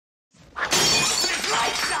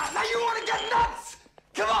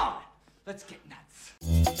Let's get nuts.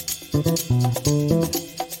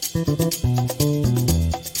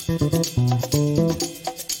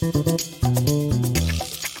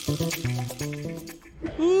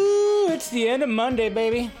 Ooh, it's the end of Monday,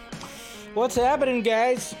 baby. What's happening,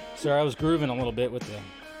 guys? Sorry, I was grooving a little bit with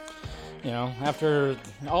after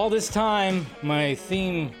all this time, my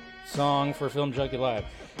theme song for Film Junkie Live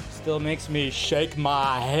still makes me shake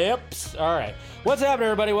my hips. All right. What's happening,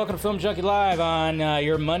 everybody? Welcome to Film Junkie Live on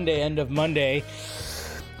your Monday, end of Monday.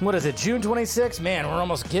 What is it, June 26th? Man, we're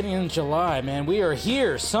almost getting in July, man. We are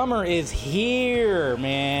here. Summer is here,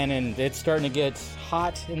 man, and it's starting to get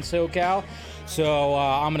hot in SoCal. So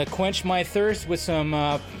I'm going to quench my thirst with some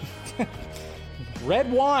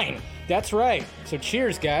red wine. That's right. So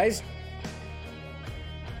cheers, guys.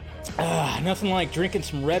 Nothing like drinking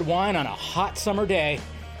some red wine on a hot summer day.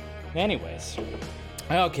 Anyways,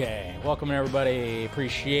 okay, welcome everybody.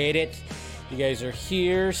 Appreciate it. You guys are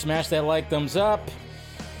here. Smash that like, thumbs up.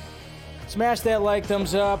 Smash that like,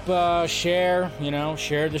 thumbs up. Share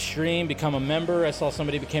the stream. Become a member. I saw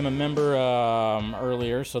somebody became a member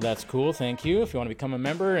earlier, so that's cool. Thank you. If you want to become a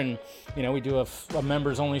member, and we do a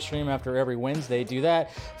members only stream after every Wednesday. Do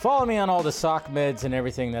that. Follow me on all the sock meds and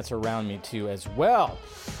everything that's around me too as well.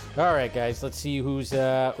 All right, guys. Let's see who's.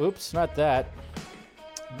 Oops, not that.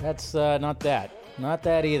 That's not that. Not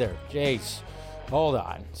that either. Jace. Hold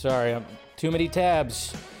on. Sorry, too many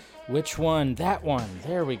tabs. Which one? That one.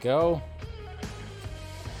 There we go.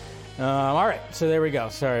 All right, so there we go.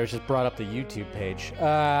 Sorry, I just brought up the YouTube page.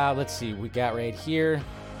 Let's see. We got right here.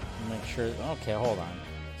 Make sure. Okay, hold on.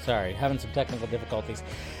 Sorry, having some technical difficulties.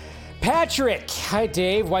 Patrick. Hi,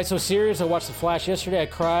 Dave. Why so serious? I watched The Flash yesterday. I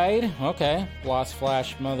cried. Okay. Lost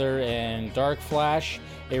Flash, Mother, and Dark Flash.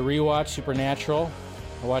 A rewatch, Supernatural.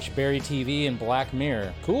 I watched Barry TV and Black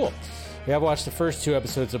Mirror. Cool. Yeah, I've watched the first 2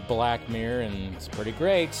 episodes of Black Mirror, and it's pretty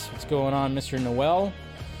great. What's going on, Mr. Noel?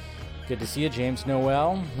 Good to see you, James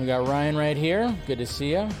Noel. We got Ryan right here. Good to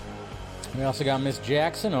see you. We also got Miss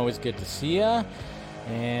Jackson. Always good to see you.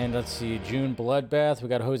 And let's see, June Bloodbath. We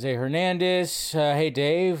got Jose Hernandez. Hey,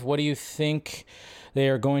 Dave, what do you think they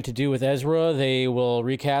are going to do with Ezra? They will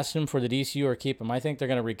recast him for the DCU or keep him? I think they're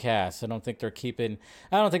going to recast. I don't think they're keeping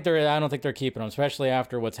him, especially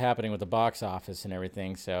after what's happening with the box office and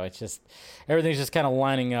everything. So it's just everything's just kind of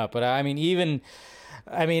lining up. But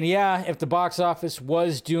yeah, if the box office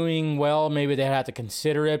was doing well, maybe they'd have to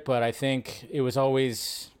consider it. But I think it was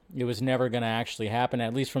never going to actually happen,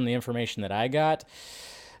 at least from the information that I got.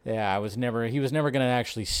 Yeah, he was never going to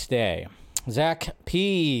actually stay. Zach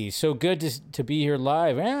P, so good to be here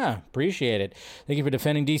live. Yeah, appreciate it. Thank you for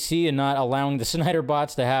defending DC and not allowing the Snyder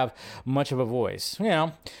bots to have much of a voice.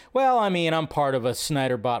 Well, I'm part of a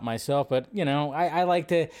Snyder bot myself, but, I like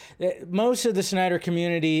to... Most of the Snyder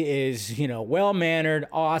community is, well-mannered,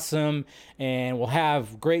 awesome, and will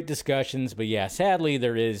have great discussions. But yeah, sadly,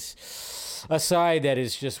 there is a side that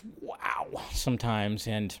is just wow sometimes,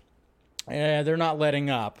 and they're not letting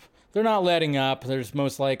up. They're not letting up. There's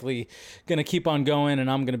most likely going to keep on going, and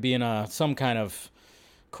I'm going to be in some kind of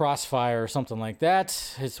crossfire or something like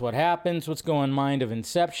that. It's what happens. What's going Mind of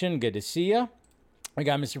Inception? Good to see you. We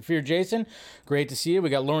got Mr. Fear Jason. Great to see you. We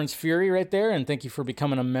got Lawrence Fury right there, and thank you for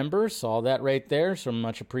becoming a member. Saw that right there, so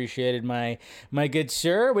much appreciated, my good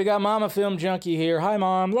sir. We got Mama Film Junkie here. Hi,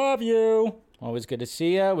 Mom. Love you. Always good to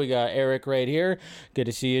see you. We got Eric right here. Good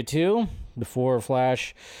to see you, too. Before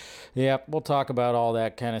Flash... Yep, we'll talk about all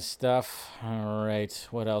that kind of stuff. All right,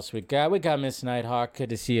 what else we got? We got Miss Nighthawk. Good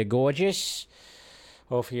to see you, gorgeous.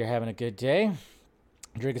 Hopefully you're having a good day.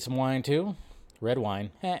 Drinking some wine, too. Red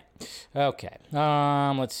wine. Okay.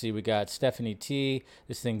 Let's see. We got Stephanie T.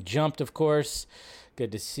 This thing jumped, of course.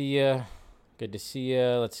 Good to see you. Good to see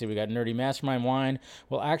you. Let's see. We got Nerdy Mastermind wine.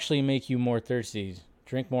 Will actually make you more thirsty.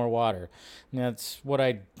 Drink more water. And that's what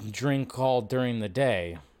I drink all during the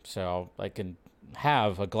day. So I can...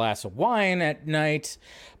 have a glass of wine at night,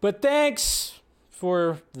 but thanks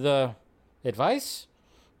for the advice.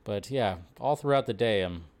 But yeah, all throughout the day,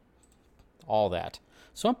 I'm all that.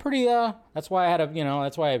 So I'm pretty, that's why I had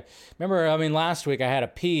last week I had a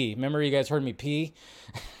pee. Remember you guys heard me pee?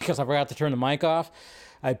 Because I forgot to turn the mic off.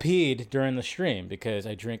 I peed during the stream because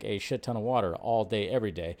I drink a shit ton of water all day,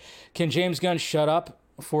 every day. Can James Gunn shut up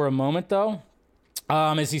for a moment, though?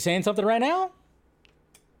 Is he saying something right now?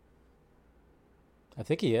 I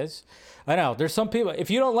think he is. I know. There's some people, if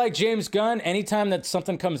you don't like James Gunn, anytime that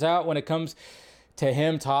something comes out when it comes to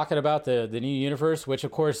him talking about the new universe, which of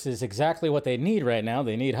course is exactly what they need right now.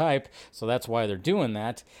 They need hype. So that's why they're doing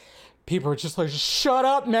that. People are just like, just shut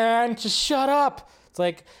up, man. Just shut up. It's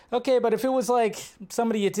like, okay, but if it was like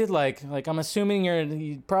somebody you did like I'm assuming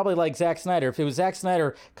you probably like Zack Snyder. If it was Zack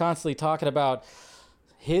Snyder constantly talking about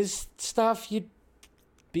his stuff, you'd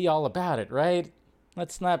be all about it, right?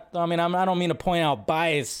 Let's not, I mean, I don't mean to point out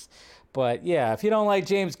bias, but yeah, if you don't like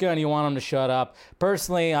James Gunn, you want him to shut up.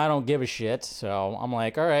 Personally, I don't give a shit. So I'm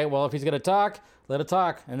like, all right, well, if he's going to talk, let it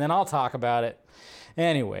talk, and then I'll talk about it.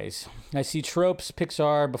 Anyways, I see Tropes,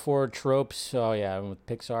 Pixar before Tropes. Oh, yeah, with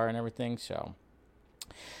Pixar and everything. So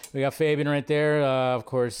we got Fabian right there, of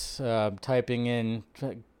course, typing in,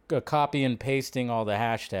 copy and pasting all the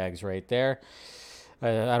hashtags right there.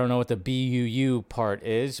 I don't know what the BUU part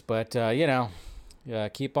is, but, you know,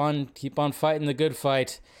 keep on fighting the good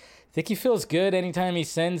fight. Think he feels good anytime he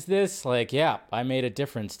sends this? Like, yeah, I made a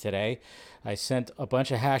difference today. I sent a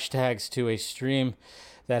bunch of hashtags to a stream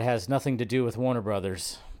that has nothing to do with Warner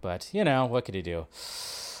Brothers. But, you know, what could he do?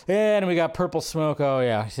 And we got Purple Smoke. Oh,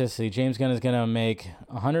 yeah. See, James Gunn is going to make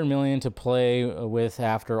 $100 million to play with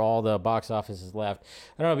after all the box office is left.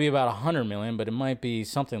 I don't know if it'll be about $100 million, but it might be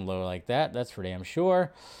something low like that. That's for damn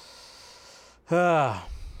sure.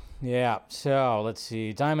 Yeah, so let's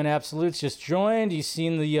see. Diamond Absolutes just joined. You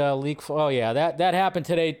seen the leak? Oh yeah, that happened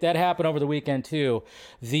today. That happened over the weekend too.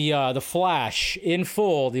 The Flash in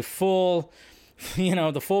full, the full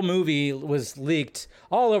movie was leaked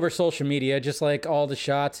all over social media, just like all the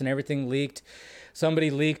shots and everything leaked.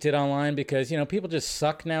 Somebody leaked it online because, you know, people just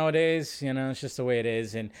suck nowadays. You know, it's just the way it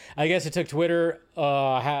is. And I guess it took Twitter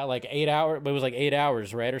like 8 hours, but it was like 8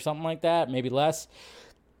 hours, right, or something like that, maybe less.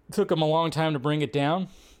 It took them a long time to bring it down.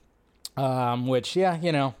 Which, yeah,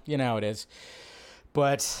 you know how it is.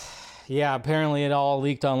 But, yeah, apparently it all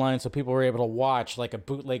leaked online, so people were able to watch, like, a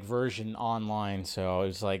bootleg version online. So it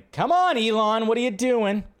was like, come on, Elon, what are you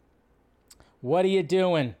doing? What are you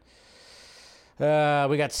doing? We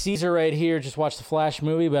got Caesar right here, just watched the Flash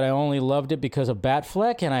movie, but I only loved it because of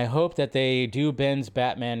Batfleck, and I hope that they do Ben's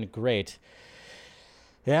Batman great.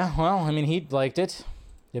 Yeah, well, I mean, he liked it.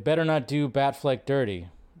 They better not do Batfleck dirty.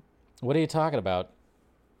 What are you talking about?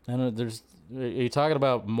 I don't know, are you talking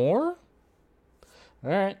about more? All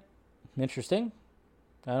right. Interesting.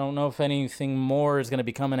 I don't know if anything more is going to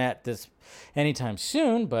be coming at this anytime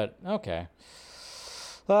soon, but okay.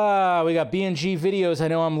 We got B&G videos. I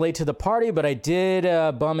know I'm late to the party, but I did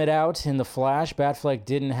bum it out in the Flash. Batfleck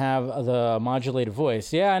didn't have the modulated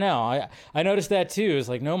voice. Yeah, I know. I noticed that too. It's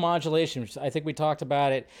like no modulation. I think we talked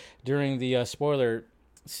about it during the spoiler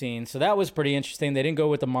scene. So that was pretty interesting. They didn't go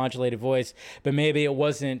with the modulated voice, but maybe it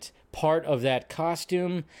wasn't part of that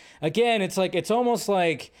costume. Again, it's like, it's almost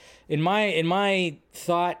like in my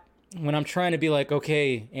thought when I'm trying to be like,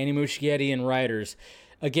 okay, Andy Muschietti and writers,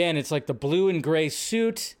 again, it's like the blue and gray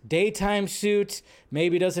suit, daytime suit,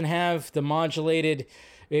 maybe doesn't have the modulated,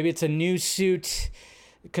 maybe it's a new suit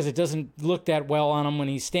because it doesn't look that well on him when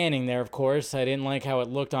he's standing there, of course. I didn't like how it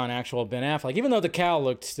looked on actual Ben Affleck. Even though the cowl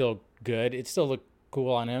looked still good, it still looked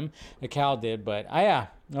cool on him. The cowl did, but I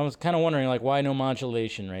was kind of wondering, like, why no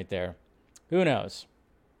modulation right there? Who knows?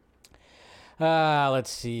 Let's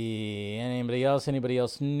see. Anybody else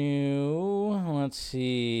new? Let's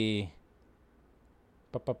see.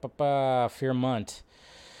 Fearmont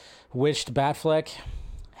wished Batfleck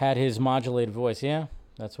had his modulated voice. Yeah,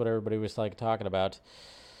 that's what everybody was like talking about.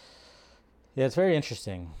 Yeah, it's very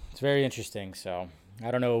interesting. So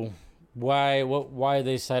I don't know why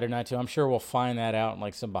they decided not to. I'm sure we'll find that out in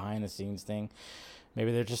like some behind the scenes thing.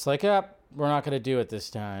 Maybe they're just like, we're not going to do it this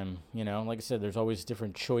time. You know, like I said, there's always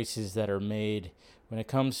different choices that are made when it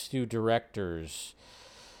comes to directors.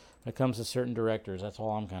 When it comes to certain directors, that's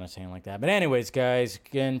all I'm kind of saying like that. But anyways, guys,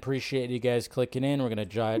 again, appreciate you guys clicking in. We're going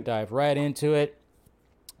to dive right into it.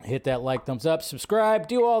 Hit that like, thumbs up, subscribe,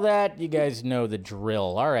 do all that. You guys know the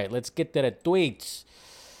drill. All right, let's get to the tweets.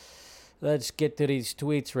 Let's get to these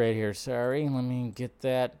tweets right here. Sorry, let me get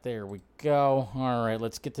that. There we go. All right,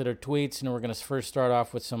 let's get to the tweets. And we're going to first start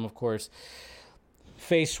off with some, of course,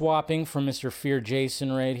 face swapping from Mr. Fear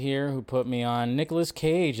Jason right here, who put me on Nicolas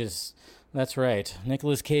Cage's. That's right,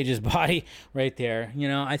 Nicolas Cage's body right there. You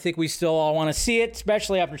know, I think we still all want to see it,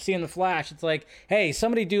 especially after seeing The Flash. It's like, hey,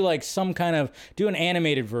 somebody do like some kind of, do an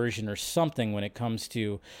animated version or something when it comes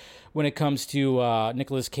to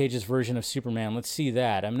Nicolas Cage's version of Superman. Let's see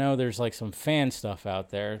that. I know there's like some fan stuff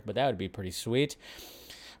out there, but that would be pretty sweet.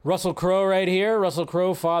 Russell Crowe right here. Russell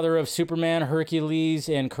Crowe, father of Superman, Hercules,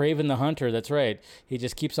 and Kraven the Hunter. That's right. He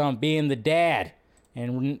just keeps on being the dad.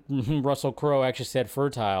 And Russell Crowe actually said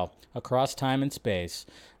fertile across time and space.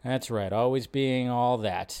 That's right. Always being all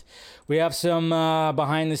that. We have some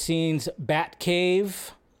behind the scenes Bat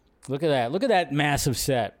Cave Look at that. Look at that massive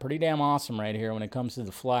set. Pretty damn awesome right here when it comes to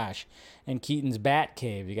the Flash and Keaton's Bat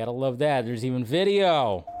Cave. You got to love that. There's even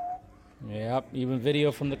video. Yep, even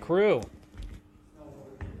video from the crew.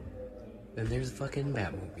 And there's fucking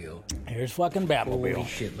Batmobile. Here's fucking Batmobile. Holy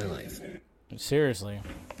shit, my life. Seriously.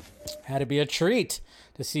 Had to be a treat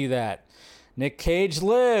to see that. Nick Cage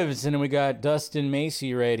lives. And then we got Dustin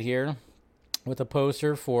Macy right here with a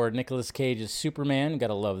poster for Nicolas Cage's Superman. Got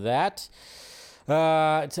to love that.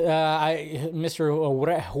 Mr.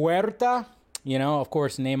 Huerta, you know, of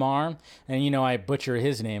course, Neymar. And, you know, I butcher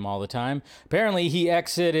his name all the time. Apparently, he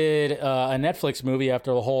exited a Netflix movie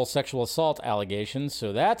after the whole sexual assault allegations,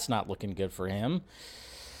 so that's not looking good for him.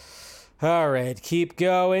 All right, keep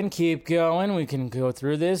going. We can go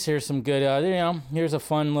through this. Here's some good, here's a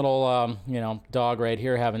fun little, dog right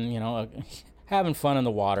here having fun in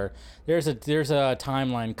the water. There's a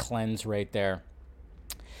timeline cleanse right there.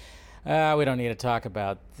 We don't need to talk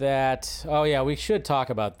about that. Oh, yeah, we should talk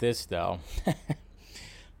about this, though.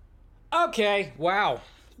 Okay, wow.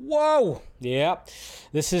 Whoa. Yep.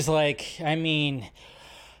 This is like,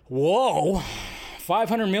 whoa.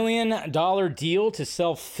 $500 million deal to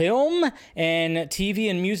sell film and TV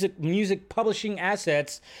and music publishing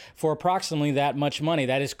assets for approximately that much money.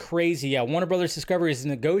 That is crazy. Yeah, Warner Brothers Discovery is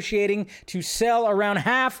negotiating to sell around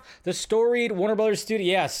half the storied Warner Brothers studio.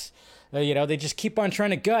 Yes. They just keep on trying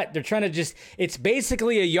to gut. They're trying to it's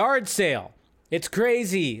basically a yard sale. It's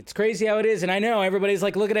crazy. It's crazy how it is. And I know everybody's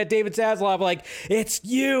like looking at David Zaslav like, it's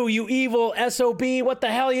you evil SOB. What the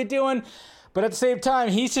hell are you doing? But at the same time,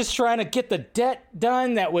 he's just trying to get the debt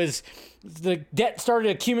done. The debt started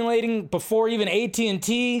accumulating before even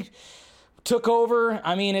AT&T took over.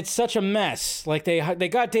 It's such a mess. Like they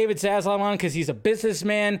got David Zaslav on because he's a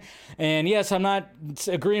businessman, and yes, I'm not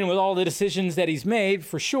agreeing with all the decisions that he's made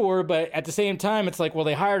for sure. But at the same time, it's like, well,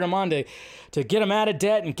 they hired him on to get him out of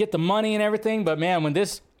debt and get the money and everything. But man, when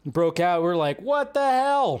this broke out, we're like, what the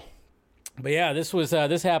hell? But yeah, this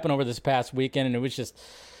happened over this past weekend, and it was just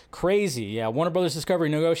crazy. Yeah, Warner Brothers Discovery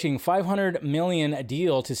negotiating $500 million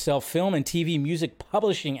deal to sell film and TV music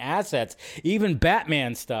publishing assets, even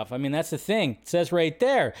Batman stuff. That's the thing. It says right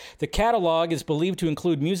there, the catalog is believed to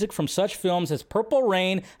include music from such films as Purple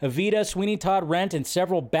Rain, Evita, Sweeney Todd, Rent, and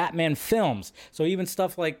several Batman films. So even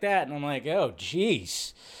stuff like that. And I'm like, oh,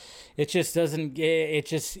 geez. It's just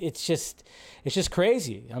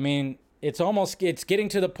crazy. It's getting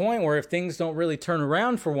to the point where if things don't really turn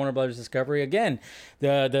around for Warner Brothers Discovery, again,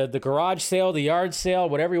 the garage sale, the yard sale,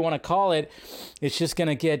 whatever you want to call it, it's just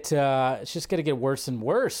gonna get worse and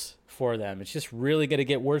worse for them. It's just really gonna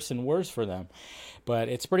get worse and worse for them. But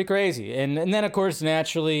it's pretty crazy. And then of course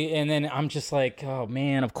naturally, and then I'm just like, oh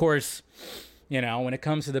man, of course, when it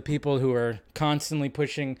comes to the people who are constantly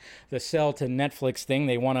pushing the sell to Netflix thing,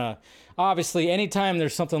 they wanna obviously anytime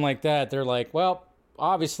there's something like that, they're like, well,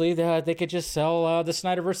 obviously, they could just sell the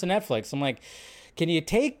Snyderverse to Netflix. I'm like, can you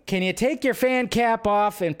take your fan cap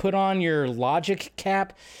off and put on your Logic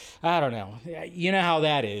cap? I don't know. You know how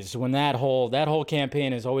that is when that whole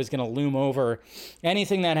campaign is always going to loom over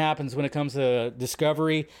anything that happens when it comes to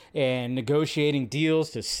Discovery and negotiating deals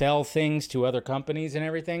to sell things to other companies and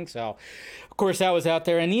everything. So, of course, that was out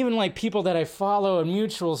there. And even like people that I follow and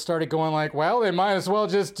mutuals started going like, well, they might as well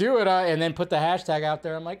just do it. And then put the hashtag out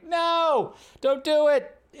there. I'm like, no, don't do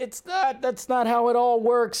it. That's not how it all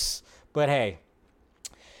works. But hey,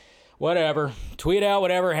 whatever. Tweet out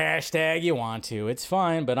whatever hashtag you want to. It's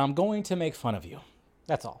fine, but I'm going to make fun of you.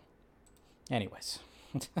 That's all. Anyways.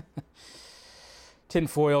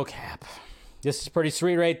 Tinfoil cap. This is pretty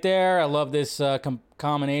sweet right there. I love this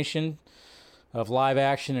combination of live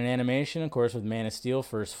action and animation. Of course, with Man of Steel,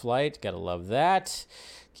 First Flight. Gotta love that.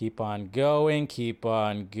 Keep on going.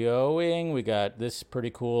 We got this pretty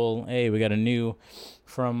cool. Hey, we got a new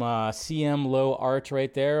from CM Low Art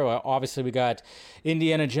right there. Obviously, we got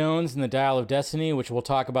Indiana Jones and the Dial of Destiny, which we'll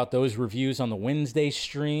talk about those reviews on the Wednesday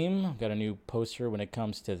stream. Got a new poster when it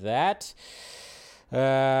comes to that.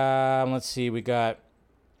 Let's see. We got,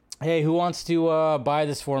 hey, who wants to buy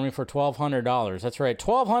this for me for $1,200? That's right,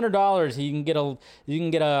 $1,200. You can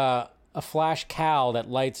get a Flash cowl that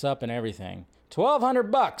lights up and everything.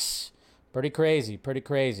 $1,200. Pretty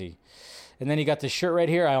crazy. And then you got this shirt right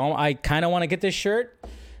here. I kind of want to get this shirt. It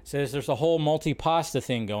says there's a whole multi-pasta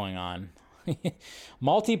thing going on.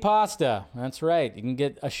 Multi-pasta. That's right. You can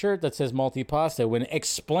get a shirt that says multi-pasta when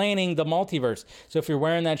explaining the multiverse. So if you're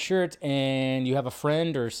wearing that shirt and you have a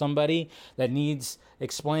friend or somebody that needs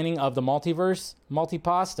explaining of the multiverse,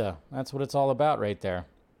 multi-pasta. That's what it's all about right there.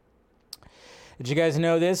 Did you guys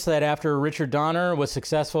know this? That after Richard Donner was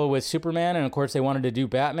successful with Superman, and of course they wanted to do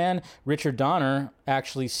Batman, Richard Donner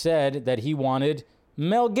actually said that he wanted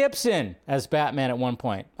Mel Gibson as Batman at one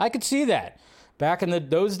point. I could see that. Back in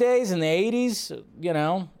those days, in the 80s,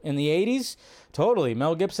 in the 80s, totally.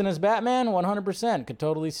 Mel Gibson as Batman, 100%. Could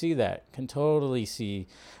totally see that. Can totally see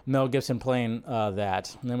Mel Gibson playing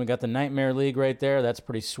that. And then we got the Nightmare League right there. That's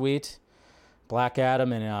pretty sweet. Black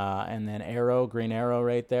Adam and then Arrow, Green Arrow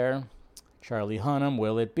right there. Charlie Hunnam,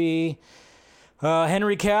 Will It Be?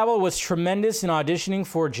 Henry Cavill was tremendous in auditioning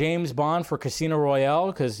for James Bond for Casino Royale,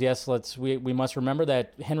 because yes, we must remember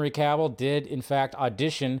that Henry Cavill did in fact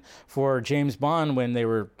audition for James Bond when they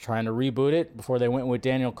were trying to reboot it before they went with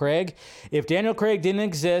Daniel Craig. If Daniel Craig didn't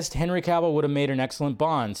exist, Henry Cavill would have made an excellent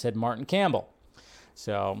Bond, said Martin Campbell.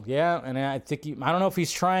 So yeah, and I think I don't know if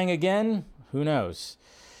he's trying again. Who knows?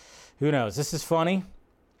 Who knows? This is funny.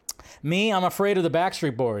 Me, I'm afraid of the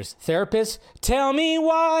Backstreet Boys. Therapist, tell me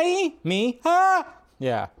why. Me,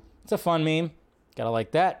 yeah, it's a fun meme. Gotta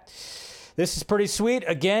like that. This is pretty sweet.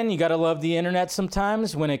 Again, you gotta love the internet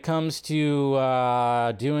sometimes when it comes to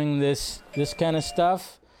doing this kind of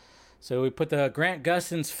stuff. So we put the Grant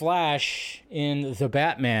Gustin's flash in the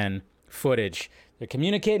Batman footage. They're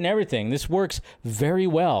communicating everything. This works very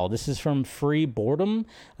well. This is from Free Boredom.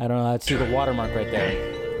 I don't know. Let's see the watermark right there.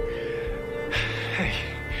 Hey,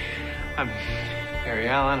 I'm Barry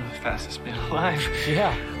Allen. I'm the fastest man alive.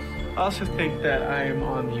 Yeah. I also think that I am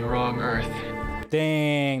on the wrong Earth.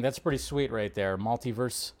 Dang, that's pretty sweet right there.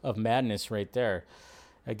 Multiverse of madness right there.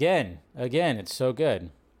 Again, it's so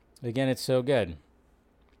good. Again, it's so good.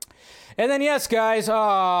 And then, yes, guys,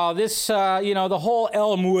 this, the whole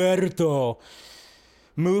El Muerto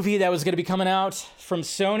movie that was going to be coming out from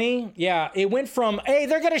Sony. Yeah, it went from, hey,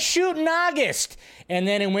 they're going to shoot in August. And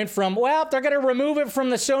then it went from, well, they're going to remove it from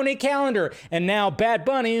the Sony calendar. And now Bad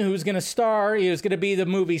Bunny, who's going to be the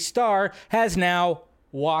movie star, has now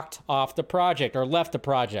walked off the project or left the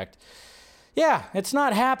project. Yeah, it's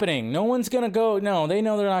not happening. No one's going to go. No, they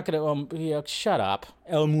know they're not going to. Shut up.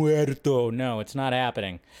 El Muerto. No, it's not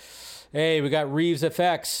happening. Hey, we got Reeves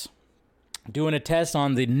FX doing a test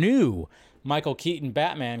on the new Michael Keaton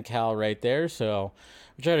Batman Cal right there. So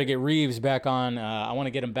we try to get Reeves back on. I want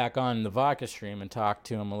to get him back on the vodka stream and talk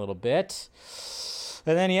to him a little bit.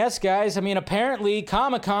 And then, yes, guys, apparently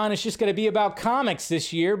Comic-Con is just going to be about comics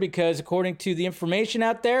this year because according to the information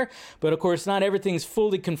out there, but of course not everything's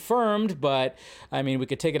fully confirmed, but we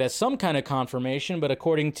could take it as some kind of confirmation, but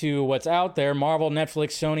according to what's out there, Marvel,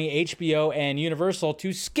 Netflix, Sony, HBO, and Universal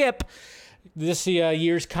to skip this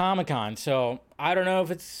year's Comic-Con. So I don't know if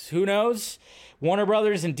it's, who knows? Warner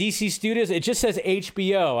Brothers and DC Studios, it just says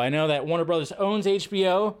HBO. I know that Warner Brothers owns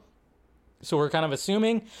HBO, so we're kind of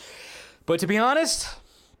assuming. But to be honest,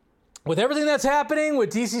 with everything that's happening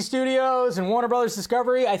with DC Studios and Warner Brothers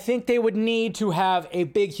Discovery, I think they would need to have a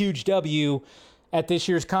big, huge W at this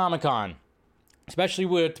year's Comic-Con. Especially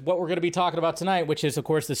with what we're going to be talking about tonight, which is, of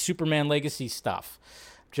course, the Superman Legacy stuff.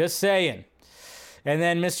 Just saying. And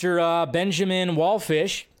then Mr. Benjamin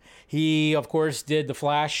Wallfish, he, of course, did the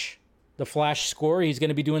Flash score. He's going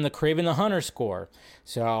to be doing the Kraven the Hunter score.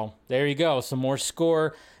 So there you go. Some more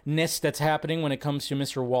score-ness that's happening when it comes to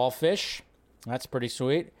Mr. Wallfish. That's pretty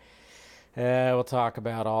sweet. We'll talk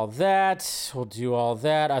about all that. We'll do all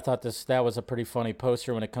that. I thought that was a pretty funny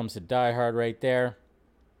poster when it comes to Die Hard right there.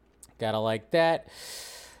 Gotta like that.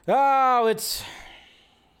 Oh, it's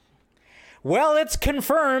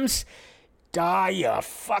confirmed.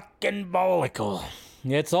 Diafucking-bolical.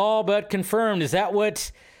 It's all but confirmed. Is that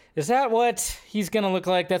what he's going to look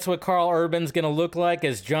like? That's what Carl Urban's going to look like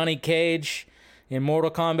as Johnny Cage in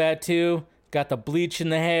Mortal Kombat 2. Got the bleach in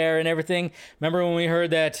the hair and everything. Remember when we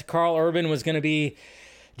heard that Carl Urban was going to be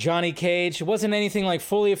Johnny Cage? It wasn't anything like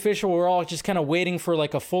fully official. We were all just kind of waiting for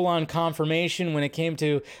like a full-on confirmation when it came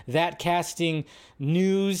to that casting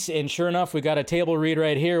news. And sure enough, we got a table read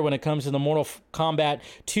right here when it comes to the Mortal Kombat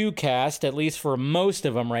 2 cast, at least for most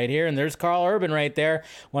of them right here. And there's Carl Urban right there,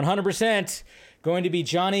 100%. Going to be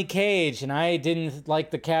Johnny Cage, and I didn't like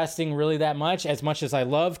the casting really that much as I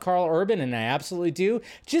love Carl Urban, and I absolutely do.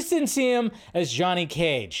 Just didn't see him as Johnny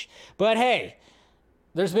Cage. But hey,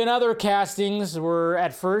 there's been other castings where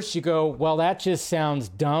at first you go, well, that just sounds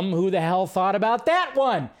dumb. Who the hell thought about that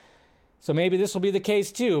one? So maybe this will be the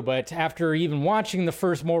case too, but after even watching the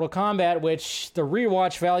first Mortal Kombat, which the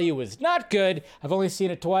rewatch value was not good, I've only seen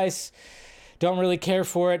it twice, don't really care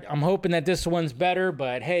for it. I'm hoping that this one's better,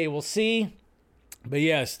 but hey, we'll see. But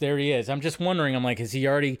yes, there he is. I'm just wondering, I'm like, is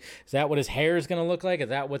that what his hair is going to look like? Is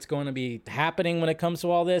that what's going to be happening when it comes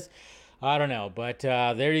to all this? I don't know, but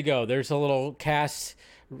there you go. There's a little cast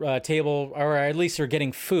table, or at least they're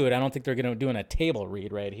getting food. I don't think they're going to doing a table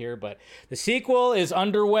read right here, but the sequel is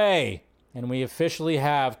underway, and we officially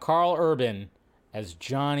have Carl Urban as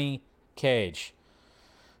Johnny Cage.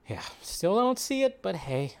 Yeah, still don't see it, but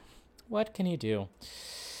hey, what can you do?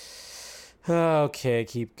 Okay,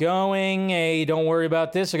 keep going. Hey, don't worry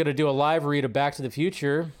about this. I'm going to do a live read of Back to the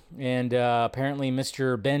Future. And apparently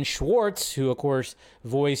Mr. Ben Schwartz, who, of course,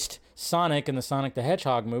 voiced Sonic in the Sonic the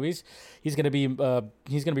Hedgehog movies, he's going to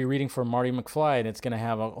be reading for Marty McFly, and it's going to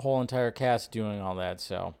have a whole entire cast doing all that.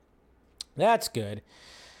 So that's good.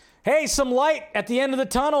 Hey, some light at the end of the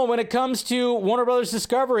tunnel when it comes to Warner Brothers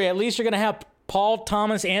Discovery. At least you're going to have Paul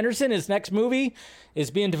Thomas Anderson. His next movie is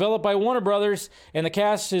being developed by Warner Brothers, and the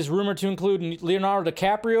cast is rumored to include Leonardo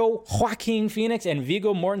DiCaprio, Joaquin Phoenix, and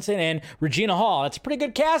Viggo Mortensen, and Regina Hall. That's a pretty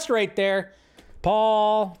good cast right there.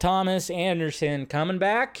 Paul Thomas Anderson coming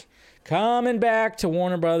back to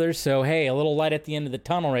Warner Brothers. So, hey, a little light at the end of the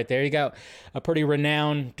tunnel right there. You got a pretty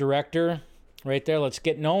renowned director right there. Let's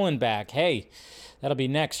get Nolan back. Hey, that'll be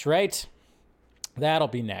next, right? That'll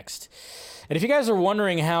be next. And if you guys are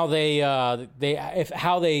wondering how they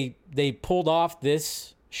pulled off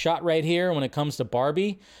this shot right here when it comes to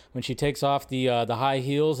Barbie, when she takes off the high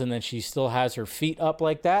heels and then she still has her feet up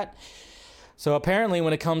like that. So apparently,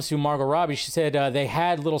 when it comes to Margot Robbie, she said they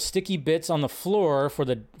had little sticky bits on the floor for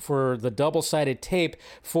the double-sided tape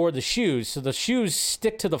for the shoes. So the shoes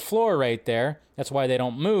stick to the floor right there. That's why they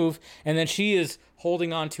don't move. And then she is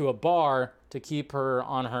holding onto a bar to keep her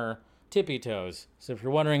on her tippy toes. So if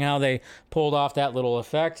you're wondering how they pulled off that little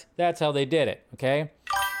effect, that's how they did it, okay?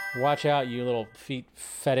 Watch out, you little feet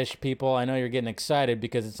fetish people. I know you're getting excited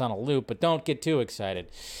because it's on a loop, but don't get too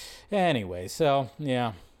excited. Anyway, so,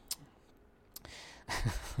 yeah.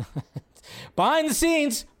 Behind the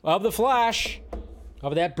scenes of The Flash,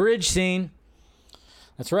 of that bridge scene.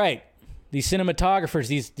 That's right. These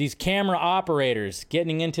cinematographers, these camera operators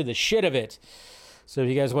getting into the shit of it. So if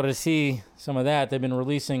you guys wanted to see some of that, they've been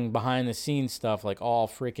releasing behind-the-scenes stuff like all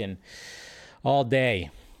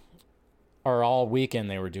day. Or all weekend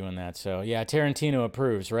they were doing that. So, yeah, Tarantino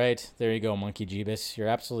approves, right? There you go, Monkey Jeebus. You're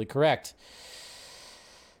absolutely correct.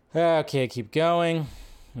 Okay, keep going.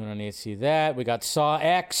 We don't need to see that. We got Saw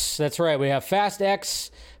X. That's right, we have Fast X.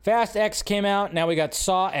 Fast X came out. Now we got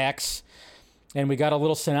Saw X. And we got a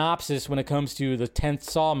little synopsis when it comes to the 10th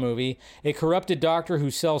Saw movie. A corrupted doctor who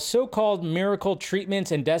sells so-called miracle treatments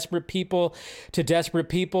and desperate people to desperate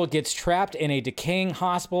people gets trapped in a decaying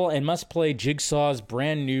hospital and must play Jigsaw's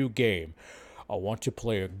brand new game. I want to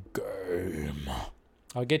play a game.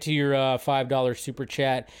 I'll get to your $5 super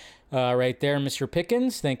chat right there, Mr.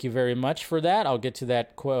 Pickens. Thank you very much for that. I'll get to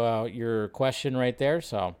that your question right there.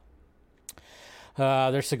 So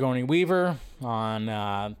there's Sigourney Weaver on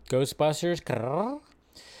Ghostbusters.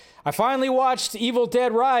 I finally watched Evil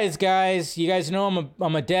Dead Rise, guys. You guys know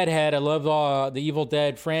I'm a Deadhead. I love the Evil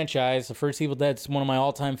Dead franchise. The first Evil Dead is one of my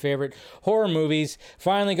all-time favorite horror movies.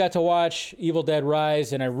 Finally got to watch Evil Dead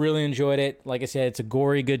Rise, and I really enjoyed it. Like I said, it's a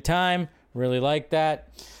gory good time. Really liked that.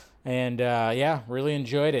 And, yeah, really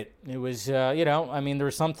enjoyed it. It was, there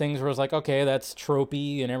were some things where I was like, okay, that's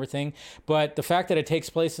tropey and everything. But the fact that it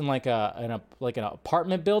takes place in like an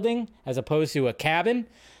apartment building as opposed to a cabin,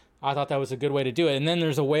 I thought that was a good way to do it. And then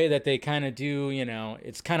there's a way that they kind of do,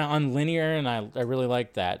 it's kind of unlinear, and I really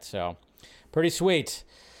liked that. So, pretty sweet.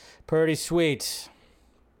 Pretty sweet.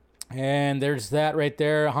 And there's that right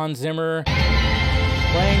there. Hans Zimmer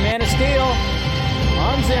playing Man of Steel.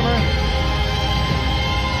 Hans Zimmer.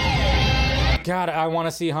 God, I want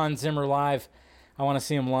to see Hans Zimmer live. I want to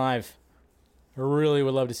see him live. I really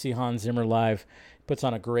would love to see Hans Zimmer live. Puts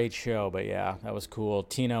on a great show, but yeah, that was cool.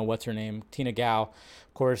 Tina, what's her name? Tina Gao.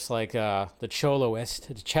 Of course, like the celloist.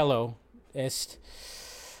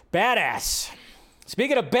 Badass.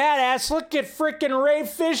 Speaking of badass, look at freaking Ray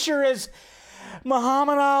Fisher as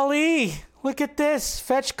Muhammad Ali. Look at this.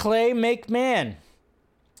 Fetch clay, make man.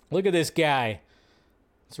 Look at this guy.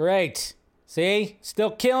 That's right. See?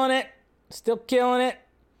 Still killing it. Still killing it.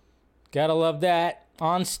 Gotta love that.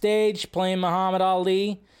 On stage, playing Muhammad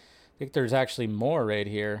Ali. I think there's actually more right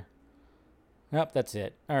here. Yep, that's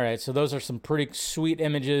it. All right, so those are some pretty sweet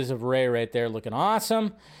images of Ray right there, looking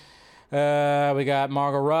awesome. We got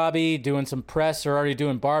Margot Robbie doing some press. They're already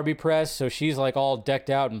doing Barbie press, so she's like all decked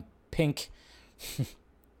out in pink.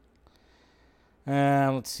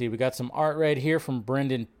 Let's see. We got some art right here from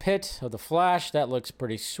Brendan Pitt of The Flash. That looks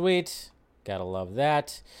pretty sweet. Gotta love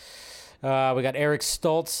that. We got Eric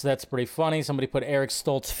Stoltz. That's pretty funny. Somebody put Eric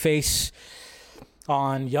Stoltz's face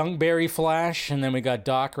on Young Barry Flash. And then we got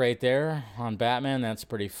Doc right there on Batman. That's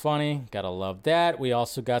pretty funny. Gotta love that. We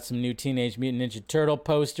also got some new Teenage Mutant Ninja Turtle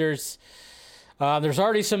posters. There's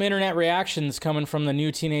already some internet reactions coming from the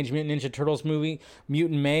new Teenage Mutant Ninja Turtles movie,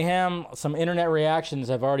 Mutant Mayhem. Some internet reactions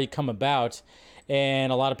have already come about.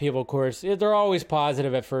 And a lot of people, of course, they're always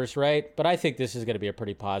positive at first, right? But I think this is going to be a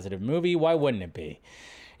pretty positive movie. Why wouldn't it be?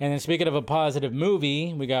 And then speaking of a positive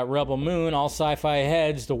movie, we got Rebel Moon, all sci-fi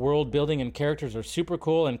heads. The world building and characters are super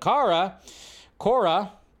cool. And Korra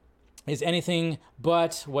is anything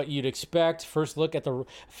but what you'd expect. First look at the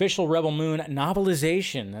official Rebel Moon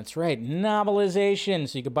novelization. That's right, novelization.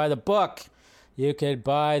 So you could buy the book. You could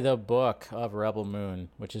buy the book of Rebel Moon,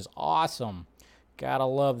 which is awesome. Gotta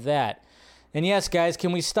love that. And yes, guys,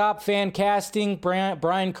 can we stop fan casting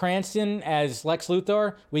Bryan Cranston as Lex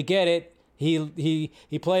Luthor? We get it. He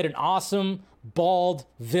played an awesome, bald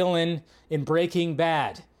villain in Breaking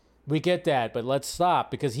Bad. We get that, but let's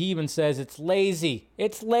stop, because he even says it's lazy.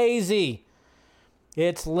 It's lazy.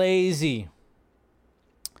 It's lazy.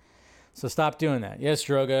 So stop doing that. Yes,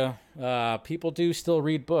 Droga, people do still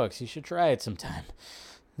read books. You should try it sometime.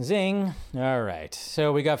 Zing. All right.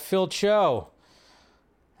 So we got Phil Cho,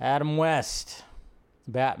 Adam West,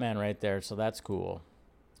 Batman right there, so that's cool.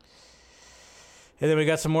 And then we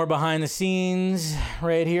got some more behind the scenes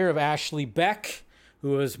right here of Ashley Beck,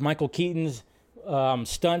 who was Michael Keaton's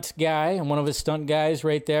stunt guy, and one of his stunt guys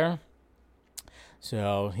right there.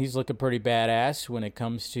 So he's looking pretty badass when it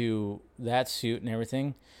comes to that suit and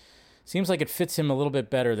everything. Seems like it fits him a little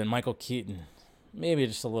bit better than Michael Keaton. Maybe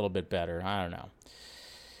just a little bit better. I don't know.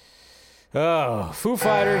 Oh, Foo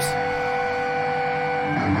Fighters.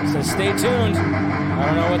 So stay tuned. I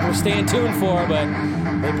don't know what we're staying tuned for, but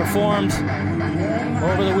they performed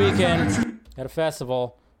over the weekend at a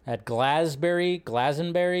festival at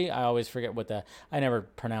Glastonbury. I always forget I never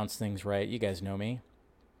pronounce things right. You guys know me.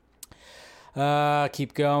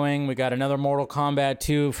 Keep going. We got another Mortal Kombat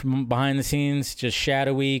 2 from behind the scenes, just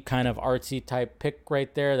shadowy, kind of artsy type pick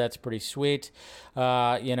right there. That's pretty sweet.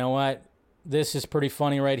 You know what? This is pretty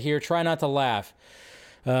funny right here. Try not to laugh.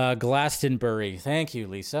 Glastonbury. Thank you,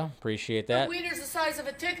 Lisa. Appreciate that. The wiener's the size of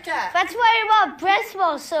a Tic Tac. That's why your breast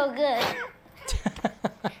smells so good.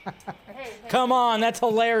 Come on, that's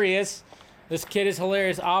hilarious. This kid is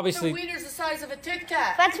hilarious. Obviously, the wiener's the size of a Tic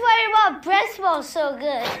Tac. That's why your breast smells so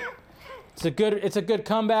good. It's a good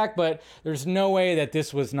comeback, but there's no way that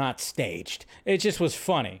this was not staged. It just was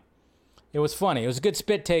funny. It was funny. It was a good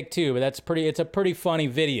spit take too, but it's a pretty funny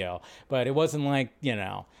video. But it wasn't like,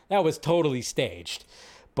 that was totally staged.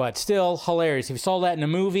 But still hilarious. If you saw that in a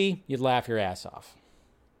movie, you'd laugh your ass off.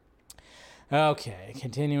 Okay,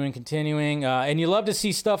 continuing. And you love to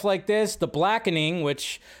see stuff like this. The Blackening,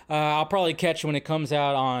 which I'll probably catch when it comes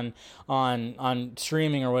out on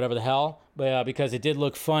streaming or whatever the hell, because it did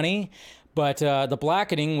look funny. But The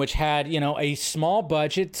Blackening, which had, a small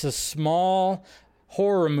budget, it's a small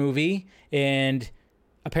horror movie, and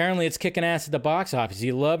apparently it's kicking ass at the box office.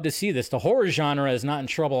 You love to see this. The horror genre is not in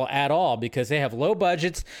trouble at all because they have low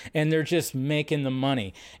budgets and they're just making the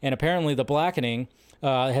money. And apparently The Blackening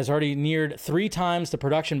has already neared 3 times the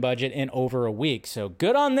production budget in over a week. So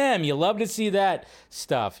good on them. You love to see that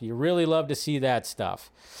stuff. You really love to see that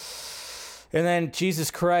stuff. And then,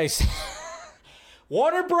 Jesus Christ.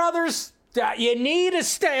 Warner Brothers, you need to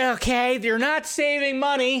stay, okay? They're not saving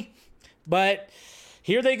money, but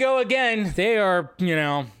here they go again. They are,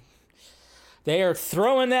 they are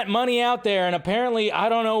throwing that money out there, and apparently, I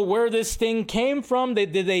don't know where this thing came from.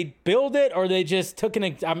 Did they build it, or they just took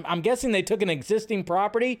I'm guessing they took an existing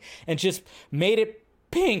property and just made it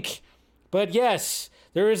pink. But yes,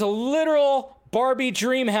 there is a literal Barbie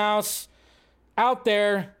dream house out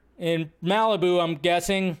there in Malibu, I'm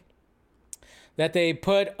guessing, that they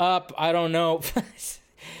put up. I don't know.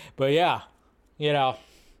 But yeah,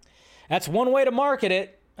 that's one way to market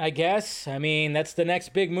it, I guess. I mean, that's the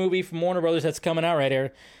next big movie from Warner Brothers that's coming out right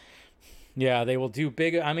here. Yeah, they will do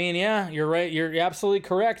big. I mean, yeah, you're right. You're absolutely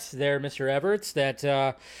correct there, Mr. Everts, that,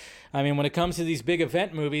 when it comes to these big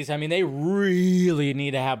event movies, they really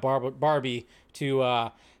need to have Barbie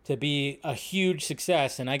to be a huge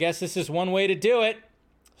success. And I guess this is one way to do it,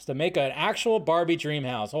 is to make an actual Barbie dream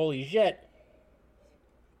house. Holy shit.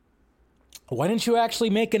 Why didn't you actually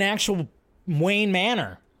make an actual Wayne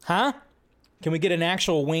Manor? Huh? Can we get an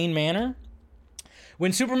actual Wayne Manor?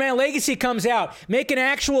 When Superman Legacy comes out, make an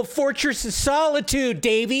actual Fortress of Solitude,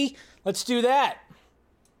 Davey. Let's do that.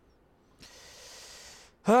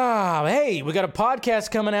 Hey, we got a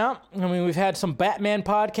podcast coming out. We've had some Batman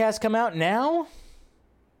podcasts come out. Now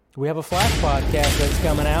we have a Flash podcast that's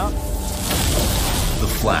coming out. The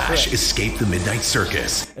Flash, Escape the Midnight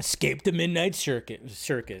Circus. Escape the Midnight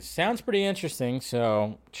Circus. Sounds pretty interesting,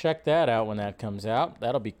 so check that out when that comes out.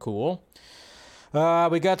 That'll be cool.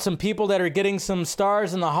 We got some people that are getting some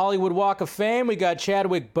stars in the Hollywood Walk of Fame. We got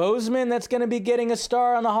Chadwick Boseman that's going to be getting a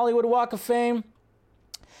star on the Hollywood Walk of Fame.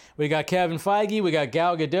 We got Kevin Feige. We got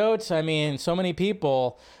Gal Gadot. I mean, so many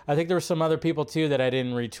people. I think there were some other people too that I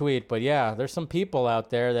didn't retweet. But yeah, there's some people out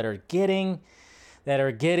there that are getting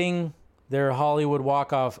their Hollywood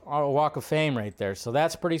Walk of Fame right there. So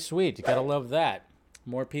that's pretty sweet. You got to love that.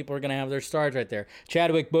 More people are going to have their stars right there.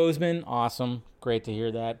 Chadwick Boseman, awesome. Great to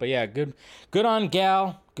hear that. But yeah, good on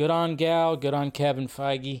Gal. Good on Kevin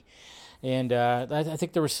Feige. And I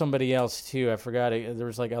think there was somebody else too. I forgot. There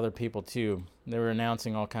was like other people too. They were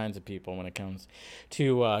announcing all kinds of people when it comes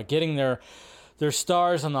to getting their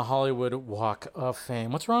stars on the Hollywood Walk of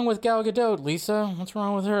Fame. What's wrong with Gal Gadot, Lisa? What's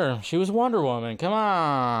wrong with her? She was Wonder Woman. Come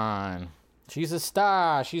on. She's a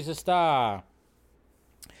star.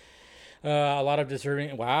 A lot of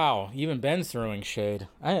deserving. Wow, even Ben's throwing shade.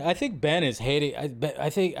 I think Ben is hating.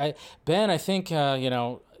 Ben. I think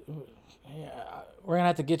we're gonna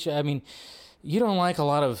have to get you. I mean, you don't like a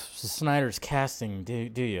lot of Snyder's casting,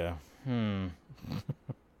 do you?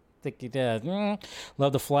 Think he does.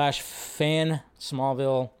 Love the Flash fan.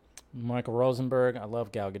 Smallville. Michael Rosenberg. I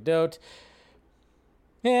love Gal Gadot.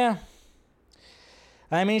 Yeah.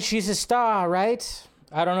 I mean, she's a star, right?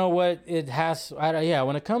 I don't know what it has.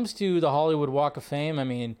 When it comes to the Hollywood Walk of Fame, I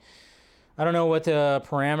mean, I don't know what the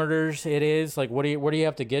parameters it is. Like, where do you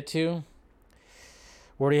have to get to?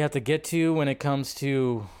 Where do you have to get to when it comes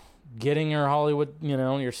to getting your Hollywood,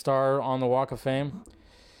 your star on the Walk of Fame?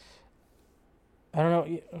 I don't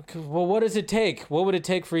know. Well, what does it take? What would it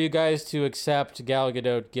take for you guys to accept Gal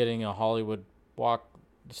Gadot getting a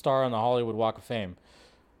star on the Hollywood Walk of Fame?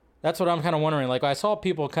 That's what I'm kind of wondering. Like, I saw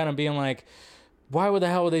people kind of being like, why the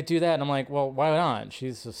hell would they do that? And I'm like, well, why not?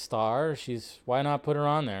 She's a star. Why not put her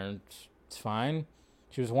on there? It's fine.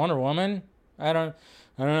 She was Wonder Woman. I don't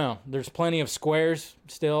know. There's plenty of squares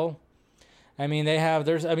still. I mean,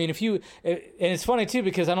 and it's funny too,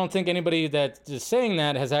 because I don't think anybody that is saying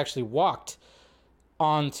that has actually walked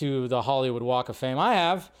onto the Hollywood Walk of Fame. I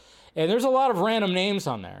have, and there's a lot of random names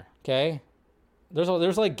on there. Okay.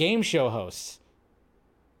 There's like game show hosts.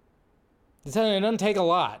 It doesn't take a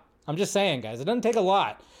lot. I'm just saying, guys, it doesn't take a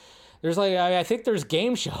lot. There's I think there's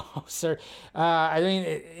game shows.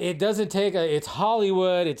 It doesn't take it's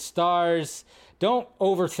Hollywood, it's stars. Don't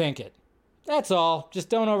overthink it. That's all. Just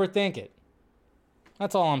don't overthink it.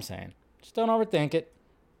 That's all I'm saying. Just don't overthink it.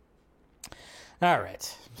 All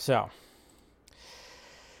right. So,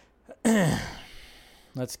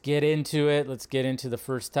 let's get into it. Let's get into the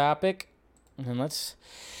first topic. And let's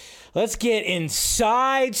get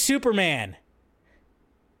inside Superman.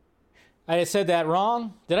 I said that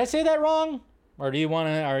wrong. Did I say that wrong? Or do you want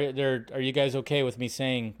to? Are you guys okay with me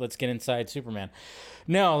saying let's get inside Superman?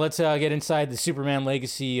 No, let's get inside the Superman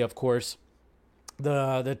legacy. Of course,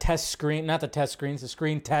 the test screen, not the test screens, the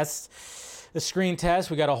screen tests. The screen test.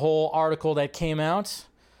 We got a whole article that came out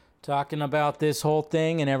talking about this whole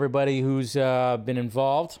thing and everybody who's been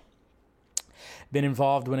involved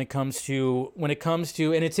when it comes to,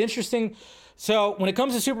 and it's interesting. So when it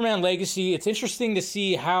comes to Superman Legacy, it's interesting to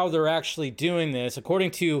see how they're actually doing this.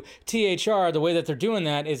 According to THR, the way that they're doing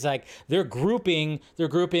that is like they're grouping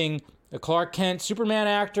a Clark Kent Superman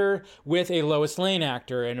actor with a Lois Lane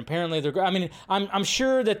actor, and apparently I'm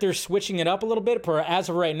sure that they're switching it up a little bit. As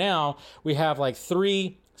of right now, we have like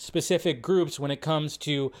 3 specific groups when it comes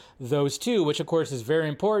to those two, which of course is very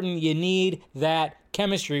important. You need that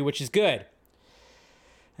chemistry, which is good.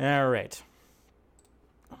 All right.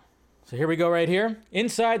 So here we go right here.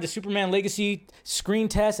 Inside the Superman Legacy screen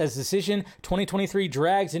test as Decision 2023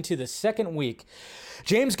 drags into the second week.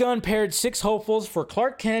 James Gunn paired 6 hopefuls for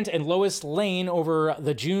Clark Kent and Lois Lane over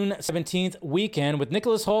the June 17th weekend with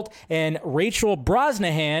Nicholas Hoult and Rachel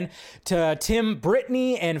Brosnahan to Tim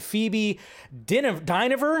Brittany and Phoebe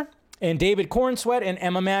Dynevor and David Cornsweet and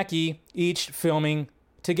Emma Mackey each filming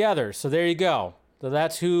together. So there you go. So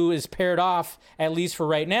that's who is paired off, at least for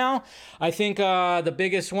right now. I think the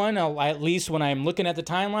biggest one, at least when I'm looking at the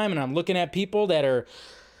timeline and I'm looking at people that are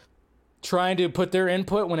trying to put their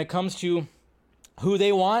input when it comes to who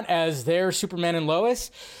they want as their Superman and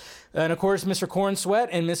Lois. And of course, Mr. Cornsweet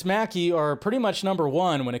and Miss Mackey are pretty much number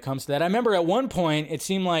one when it comes to that. I remember at one point, it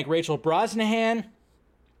seemed like Rachel Brosnahan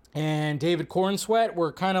and David Cornsweet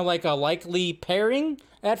were kind of like a likely pairing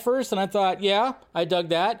at first, and I thought, yeah, I dug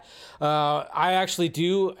that. I actually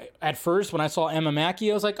do, at first, when I saw Emma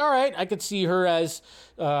Mackey, I was like, all right, I could see her as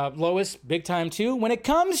Lois big time too. When it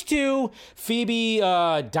comes to Phoebe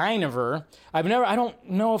Dynevor, I don't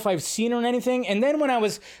know if I've seen her in anything, and then when I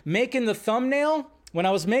was making the thumbnail when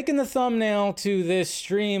I was making the thumbnail to this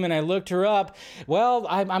stream and I looked her up, well,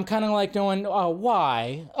 I'm kind of like going, oh,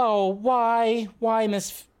 why? Oh, why? Why,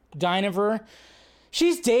 Miss Dynevor?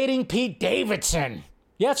 She's dating Pete Davidson.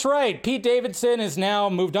 That's right. Pete Davidson has now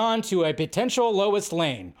moved on to a potential Lois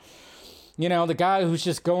Lane. You know, the guy who's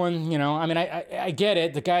just going, you know, I mean, I get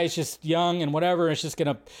it. The guy is just young and whatever. It's just going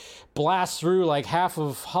to blast through like half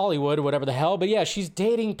of Hollywood or whatever the hell. But yeah, she's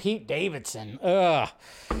dating Pete Davidson. Ugh.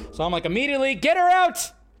 So I'm like, immediately, get her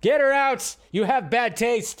out. Get her out. You have bad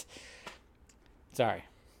taste. Sorry.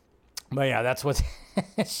 But yeah, that's what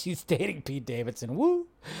she's dating Pete Davidson. Woo.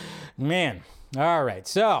 Man. All right.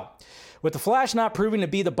 So with The Flash not proving to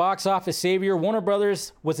be the box office savior, Warner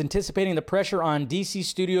Brothers was anticipating the pressure on DC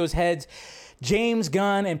Studios heads James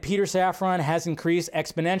Gunn and Peter Safran has increased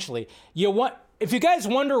exponentially. If you guys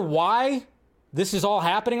wonder why this is all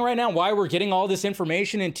happening right now, why we're getting all this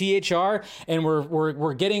information in THR and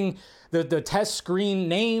we're getting the test screen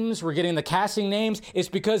names, we're getting the casting names, it's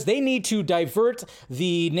because they need to divert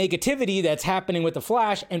the negativity that's happening with The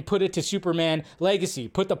Flash and put it to Superman Legacy.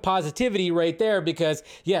 Put the positivity right there because,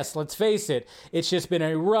 yes, let's face it, it's just been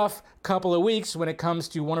a rough couple of weeks when it comes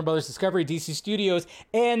to Warner Brothers Discovery, DC Studios,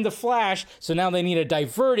 and The Flash. So now they need to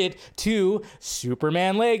divert it to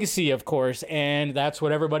Superman Legacy, of course. And that's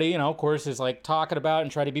what everybody, of course, is like talking about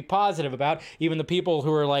and try to be positive about. Even the people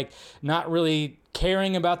who are like not really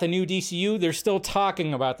caring about the new DCU, they're still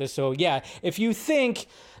talking about this. So yeah, if you think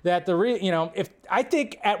that I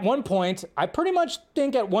pretty much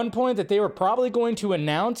think at one point that they were probably going to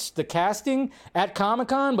announce the casting at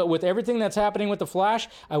Comic-Con, but with everything that's happening with The Flash,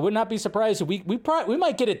 I would not be surprised if we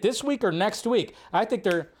might get it this week or next week. I think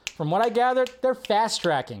from what I gathered, they're fast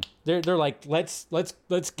tracking. They're like, let's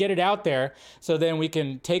get it out there so then we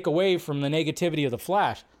can take away from the negativity of The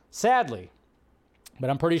Flash. Sadly. But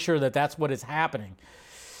I'm pretty sure that that's what is happening.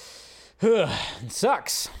 It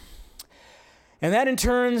sucks. And that in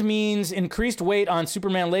turn means increased weight on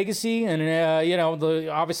Superman Legacy. And,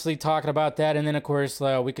 obviously talking about that. And then, of course,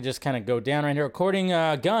 we could just kind of go down right here. According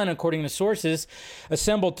to sources,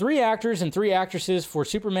 assembled 3 actors and 3 actresses for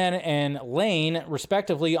Superman and Lane,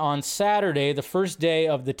 respectively, on Saturday, the first day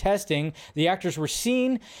of the testing. The actors were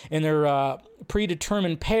seen in their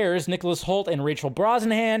predetermined pairs, Nicholas Hoult and Rachel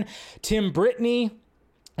Brosnahan, Tim Brittany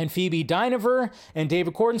and Phoebe Dynevor, and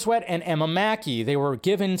David Cornsweet and Emma Mackey. They were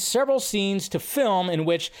given several scenes to film in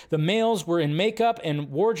which the males were in makeup and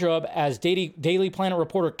wardrobe as Daily Planet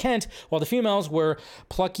reporter Kent, while the females were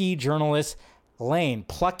plucky journalist Lane.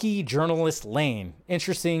 Plucky journalist Lane.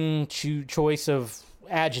 Interesting choice of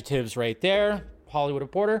adjectives right there. Hollywood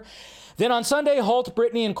Reporter. Then on Sunday, Holt,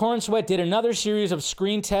 Brittany, and Cornsweet did another series of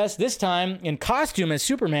screen tests, this time in costume as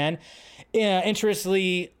Superman.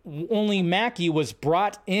 Interestingly, only Mackey was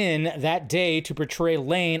brought in that day to portray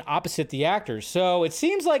Lane opposite the actors. So it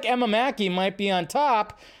seems like Emma Mackey might be on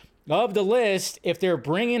top of the list if they're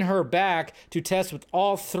bringing her back to test with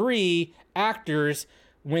all 3 actors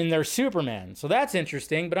when they're Superman. So that's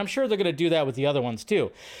interesting, but I'm sure they're going to do that with the other ones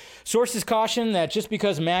too. Sources caution that just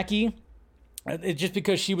because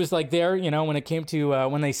she was like there, when it came to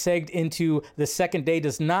when they segged into the second day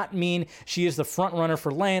does not mean she is the front runner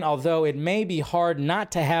for Lane, although it may be hard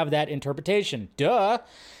not to have that interpretation. Duh.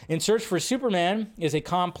 In Search for Superman is a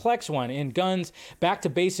complex one. In Gunn's Back to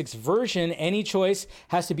Basics version, any choice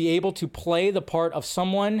has to be able to play the part of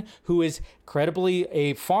someone who is credibly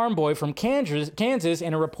a farm boy from Kansas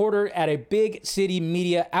and a reporter at a big city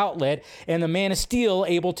media outlet, and the Man of Steel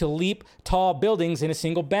able to leap tall buildings in a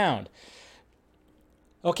single bound.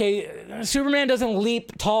 Okay, Superman doesn't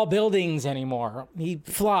leap tall buildings anymore. He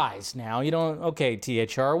flies now. Okay,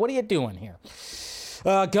 THR, what are you doing here?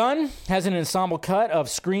 Gunn has an ensemble cut of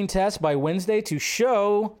screen tests by Wednesday to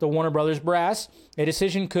show the Warner Brothers brass. A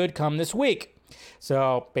decision could come this week.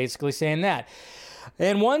 So basically saying that.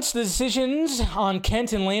 And once the decisions on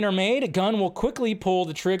Kent and Lane are made, Gunn will quickly pull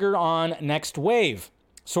the trigger on Next Wave.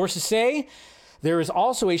 Sources say there is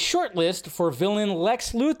also a short list for villain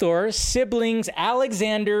Lex Luthor, siblings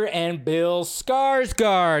Alexander and Bill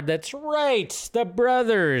Skarsgård. That's right, the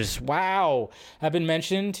brothers. Wow. Have been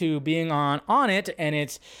mentioned to being on it, and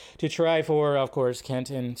it's to try for, of course, Kent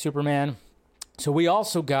and Superman. So we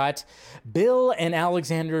also got Bill and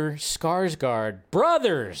Alexander Skarsgård,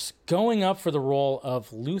 brothers, going up for the role of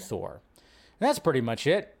Luthor. And that's pretty much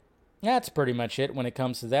it. That's pretty much it when it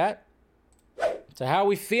comes to that. So how are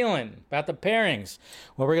we feeling about the pairings?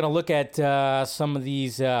 Well, we're going to look at some of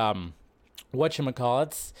these,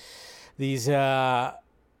 whatchamacallits. These, I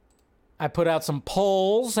put out some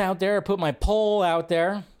polls out there. I put my poll out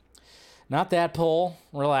there. Not that poll.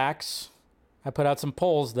 Relax. I put out some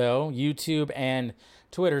polls, though. YouTube and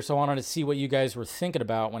Twitter, so I wanted to see what you guys were thinking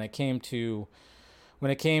about when it came to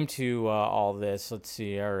all this. Let's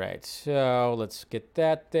see. All right, so let's get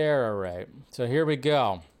that there. All right, so here we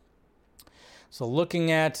go. So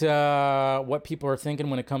looking at what people are thinking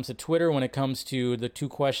when it comes to Twitter, when it comes to the 2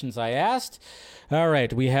 questions I asked. All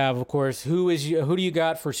right, we have, of course, who do you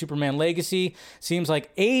got for Superman Legacy? Seems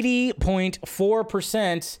like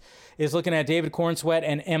 80.4% is looking at David Cornsweet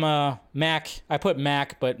and Emma Mack. I put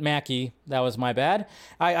Mack, but Mackey, that was my bad.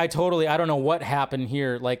 I don't know what happened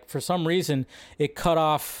here. Like, for some reason, it cut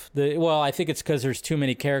off I think it's because there's too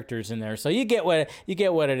many characters in there. So you get what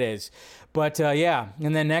it is. But yeah,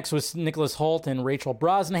 and then next was Nicholas Hoult and Rachel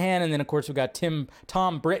Brosnahan, and then of course we got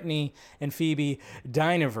Tom Brittany and Phoebe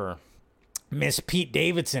Dynevor, Miss Pete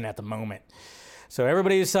Davidson at the moment. So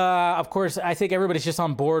everybody's, of course, I think everybody's just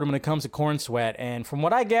on board when it comes to Cornsweet. And from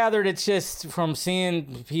what I gathered, it's just from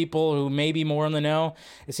seeing people who may be more in the know,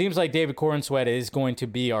 it seems like David Cornsweet is going to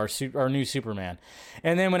be our new Superman.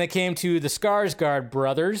 And then when it came to the Skarsgård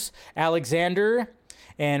brothers, Alexander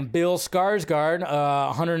and Bill Skarsgård,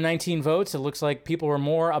 119 votes. It looks like people were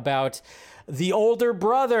more about the older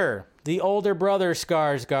brother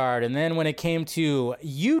Skarsgård. And then when it came to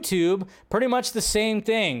YouTube, pretty much the same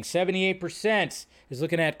thing. 78% is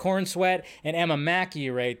looking at Cornsweet and Emma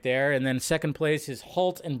Mackey right there. And then second place is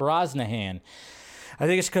Hoult and Brosnahan. I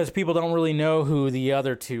think it's because people don't really know who the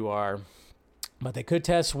other two are, but they could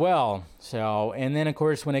test well. So, and then of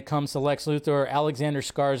course, when it comes to Lex Luthor, Alexander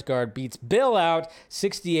Skarsgård beats Bill out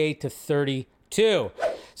 68-32.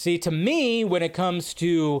 See, to me, when it comes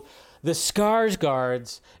to the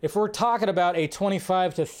Skarsgårds, if we're talking about a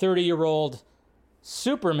 25 to 30-year-old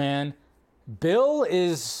Superman, Bill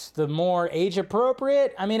is the more age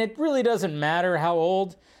appropriate. I mean, it really doesn't matter how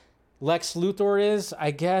old Lex Luthor is, I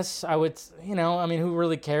guess. I would, who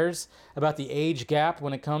really cares about the age gap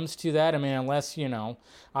when it comes to that? I mean, unless,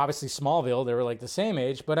 obviously Smallville, they were like the same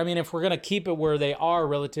age. But I mean, if we're going to keep it where they are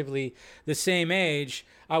relatively the same age,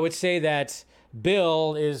 I would say that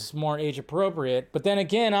Bill is more age appropriate. But then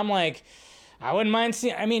again, I'm like, I wouldn't mind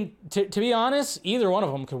seeing, I mean, to be honest, either one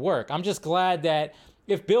of them could work. I'm just glad that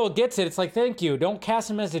if Bill gets it, it's like, thank you. Don't cast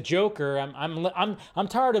him as a Joker. I'm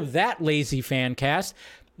tired of that lazy fan cast.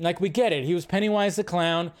 Like, we get it. He was Pennywise the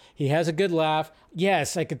Clown. He has a good laugh.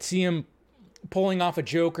 Yes, I could see him pulling off a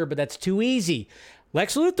Joker, but that's too easy.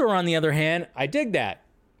 Lex Luthor, on the other hand, I dig that.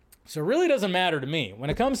 So it really doesn't matter to me. When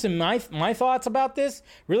it comes to my thoughts about this,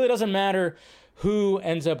 really doesn't matter who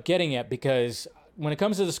ends up getting it, because when it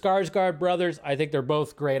comes to the Skarsgård brothers, I think they're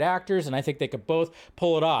both great actors, and I think they could both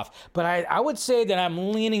pull it off. But I would say that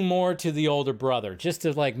I'm leaning more to the older brother, just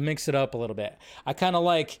to, like, mix it up a little bit. I kind of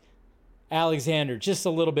like Alexander just a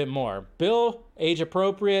little bit more. Bill, age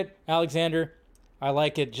appropriate. Alexander, I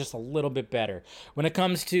like it just a little bit better. When it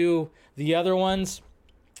comes to the other ones,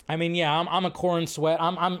 I mean, yeah, I'm a Cornsweet.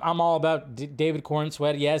 I'm all about David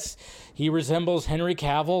Cornsweet. Yes, he resembles Henry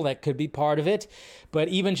Cavill. That could be part of it. But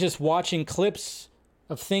even just watching clips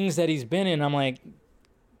of things that he's been in, I'm like,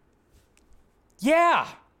 yeah,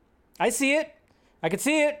 I see it. I could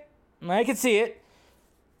see it. I could see it.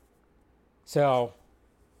 So,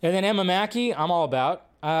 and then Emma Mackey, I'm all about.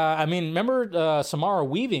 I mean, remember Samara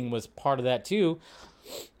Weaving was part of that too,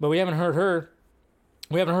 but we haven't heard her.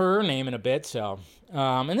 We haven't heard her name in a bit, so.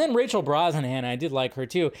 And then Rachel Brosnahan, I did like her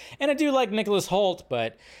too. And I do like Nicholas Hoult,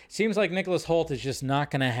 but it seems like Nicholas Hoult is just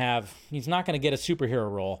not going to he's not going to get a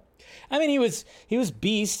superhero role. I mean, he was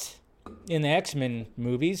Beast in the X-Men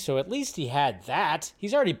movies, so at least he had that.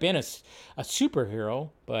 He's already been a superhero,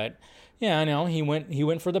 but yeah, I know, he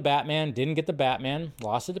went for the Batman, didn't get the Batman,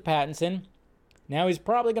 lost it to Pattinson. Now he's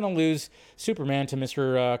probably going to lose Superman to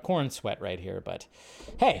Mr. Cornsweet right here, but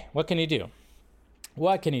hey, what can you do?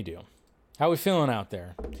 What can you do? How we feeling out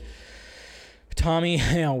there? Tommy,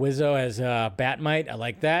 Wizzo as Batmite. I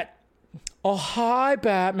like that. Oh, hi,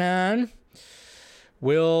 Batman.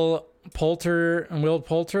 Will Poulter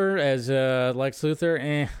as Lex Luthor.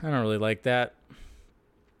 I don't really like that.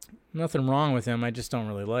 Nothing wrong with him. I just don't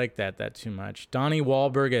really like that too much. Donnie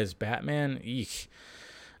Wahlberg as Batman. Eek.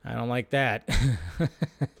 I don't like that.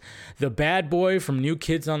 The bad boy from New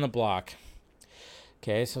Kids on the Block.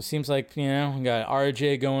 Okay, so it seems like, we got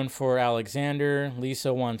RJ going for Alexander.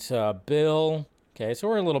 Lisa wants Bill. Okay, so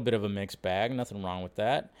we're a little bit of a mixed bag. Nothing wrong with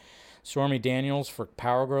that. Stormy Daniels for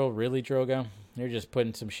Power Girl. Really, Drogo? You're just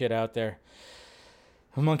putting some shit out there.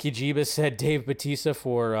 Monkey Jeebus said Dave Bautista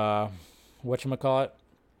for whatchamacallit.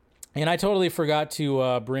 And I totally forgot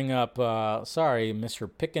to bring up, sorry, Mr.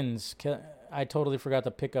 Pickens. I totally forgot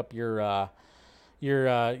to pick up your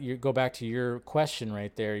go back to your question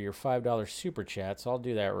right there, your $5 super chat. So I'll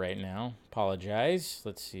do that right now. Apologize.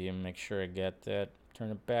 Let's see and make sure I get that. Turn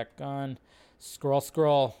it back on.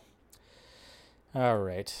 Scroll. All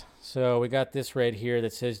right. So we got this right here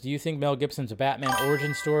that says, do you think Mel Gibson's Batman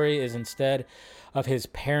origin story is instead of his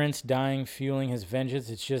parents dying fueling his vengeance?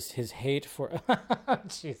 It's just his hate for...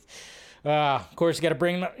 Jeez. Of course, you got to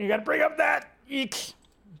bring up that. Eek.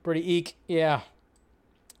 Pretty eek. Yeah.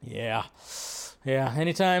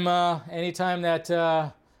 Anytime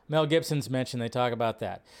that Mel Gibson's mentioned, they talk about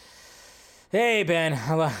that. Hey, Ben,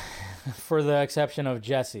 for the exception of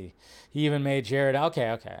Jesse. He even made Jared.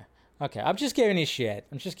 Okay. I'm just giving you shit.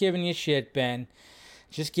 Ben.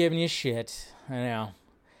 Just giving you shit. I know.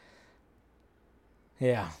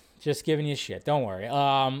 Yeah, just giving you shit. Don't worry.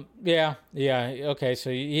 Yeah. Okay, so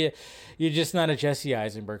you're just not a Jesse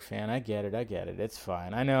Eisenberg fan. I get it. It's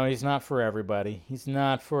fine. I know he's not for everybody.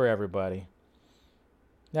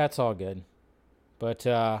 That's all good. But,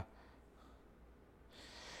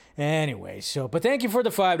 anyway, but thank you for the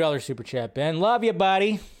 $5 super chat, Ben. Love you,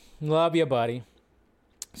 buddy.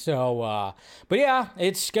 So, but yeah,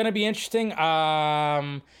 it's going to be interesting.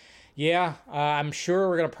 I'm sure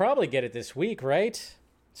we're going to probably get it this week, right?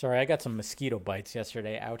 Sorry, I got some mosquito bites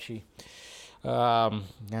yesterday. Ouchie.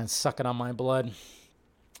 And sucking on my blood.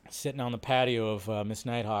 Sitting on the patio of Miss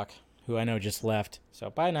Nighthawk, who I know just left.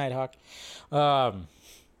 So, bye, Nighthawk.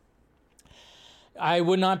 I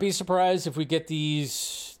would not be surprised if we get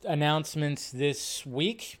these announcements this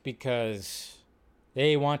week because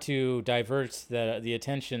they want to divert the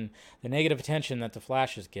attention, the negative attention that the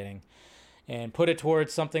Flash is getting, and put it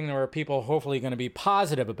towards something where people are hopefully going to be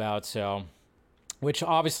positive about. So, which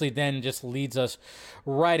obviously then just leads us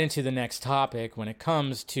right into the next topic when it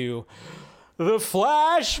comes to the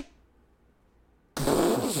Flash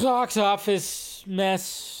box office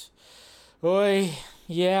mess. Oy,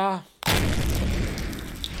 yeah.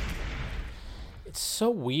 It's so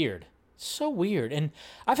weird. And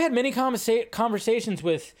I've had many conversations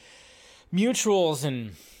with mutuals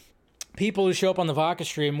and people who show up on the Vodka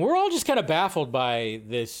stream. We're all just kind of baffled by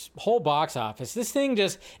this whole box office. This thing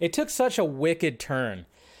it took such a wicked turn.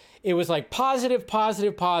 It was like positive.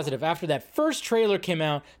 After that first trailer came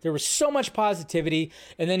out, there was so much positivity.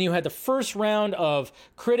 And then you had the first round of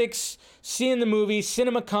critics seeing the movie,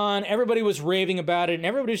 CinemaCon. Everybody was raving about it. And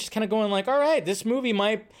everybody was just kind of going like, all right, this movie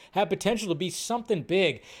might have potential to be something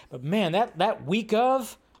big. But man, that week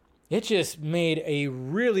of, it just made a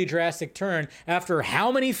really drastic turn after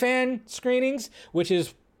how many fan screenings, which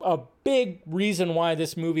is a big reason why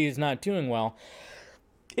this movie is not doing well.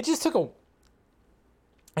 It just took a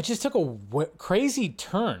crazy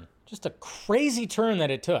turn, just a crazy turn that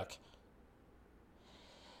it took.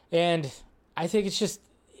 And I think it's just,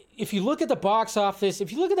 if you look at the box office of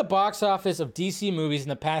DC movies in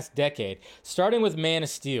the past decade, starting with Man of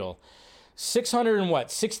Steel,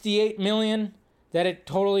 68 million that it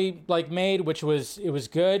totally made, which was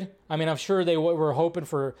good. I mean, I'm sure they were hoping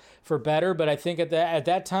for better, but I think at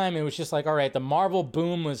that time it was just like, all right, the Marvel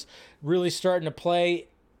boom was really starting to play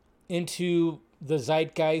into the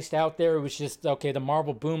zeitgeist out there. It was just, okay, the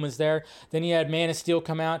Marvel boom was there. Then you had Man of Steel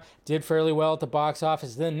come out, did fairly well at the box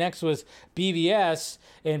office. Then next was BVS,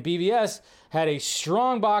 and BVS had a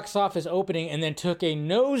strong box office opening and then took a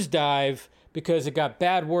nosedive because it got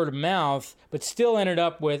bad word of mouth, but still ended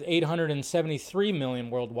up with 873 million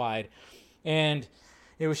worldwide. And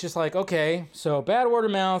it was just like, okay, so bad word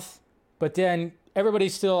of mouth, but then everybody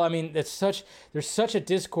still, I mean, there's such a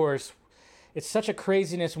discourse. It's such a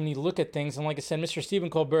craziness when you look at things. And like I said, Mr. Stephen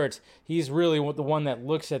Colbert, he's really the one that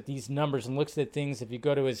looks at these numbers and looks at things. If you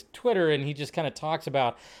go to his Twitter and he just kind of talks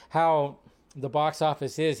about how the box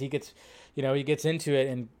office is, he gets into it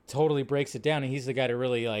and totally breaks it down. And he's the guy to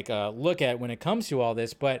really look at when it comes to all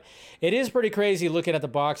this. But it is pretty crazy looking at the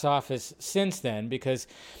box office since then because,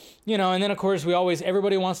 and then of course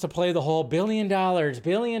everybody wants to play the whole $1 billion,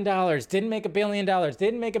 didn't make $1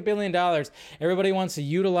 billion. Everybody wants to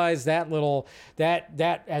utilize that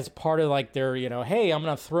as part of their, hey, I'm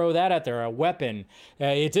going to throw that at there, a weapon.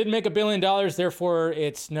 It didn't make $1 billion, therefore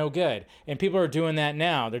it's no good. And people are doing that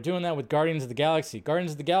now. They're doing that with Guardians of the Galaxy.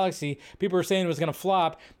 Guardians of the Galaxy, people are saying it was going to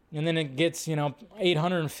flop, and then it gets,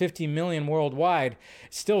 850 million worldwide,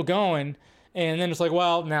 still going. And then it's like,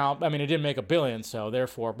 well, now, I mean, it didn't make $1 billion, so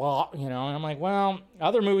therefore, blah, and I'm like, well,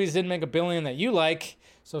 other movies didn't make $1 billion that you like,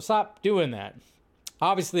 so stop doing that.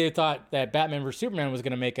 Obviously, I thought that Batman vs. Superman was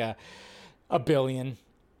going to make $1 billion.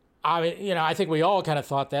 I mean, I think we all kind of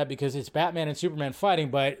thought that because it's Batman and Superman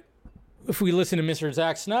fighting, but if we listen to Mr.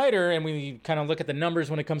 Zack Snyder and we kind of look at the numbers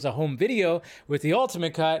when it comes to home video with the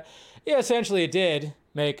Ultimate Cut, yeah, essentially it did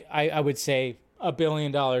make, I would say, $1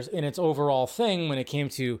 billion in its overall thing when it came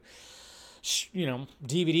to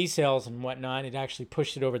DVD sales and whatnot. It actually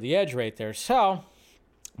pushed it over the edge right there. So,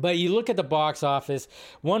 But you look at the box office,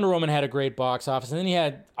 Wonder Woman had a great box office, and then you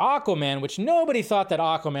had Aquaman, which nobody thought that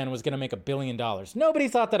Aquaman was going to make $1 billion. Nobody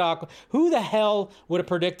thought that who the hell would have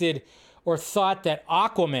predicted or thought that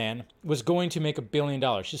Aquaman was going to make $1 billion?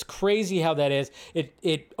 Just crazy how that is.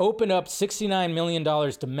 It opened up $69 million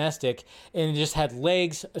domestic and just had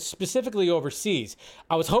legs specifically overseas.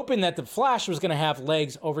 I was hoping that The Flash was going to have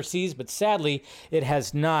legs overseas, but sadly, it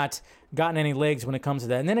has not gotten any legs when it comes to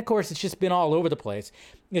that. And then, of course, it's just been all over the place.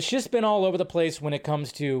 It's just been all over the place when it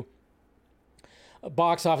comes to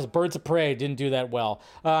box office. Birds of Prey didn't do that well.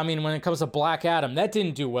 When it comes to Black Adam, that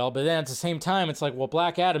didn't do well. But then at the same time, it's like, well,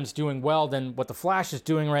 Black Adam's doing well than what The Flash is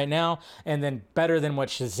doing right now, and then better than what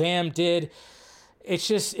Shazam did.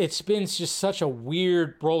 It's been just such a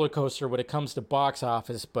weird roller coaster when it comes to box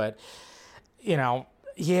office. But,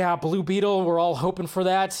 Blue Beetle, we're all hoping for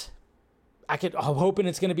that. I'm hoping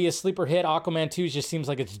it's going to be a sleeper hit. Aquaman 2 just seems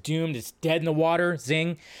like it's doomed. It's dead in the water.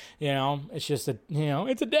 Zing. It's just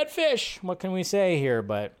it's a dead fish. What can we say here?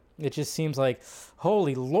 But it just seems like,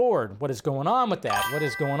 holy Lord, what is going on with that? What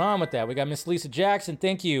is going on with that? We got Miss Lisa Jackson.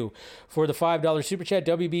 Thank you for the $5 super chat.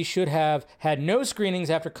 WB should have had no screenings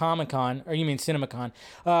after Comic-Con, or you mean CinemaCon.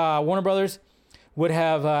 Warner Brothers would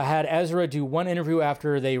have had Ezra do one interview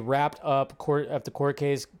after they wrapped up the court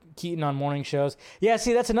case. Keaton on morning shows. Yeah,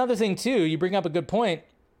 see, that's another thing too. You bring up a good point.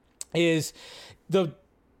 Is the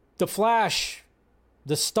Flash,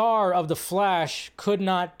 the star of the Flash, could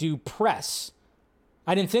not do press.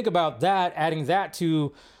 I didn't think about that. Adding that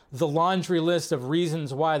to the laundry list of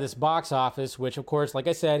reasons why this box office, which of course, like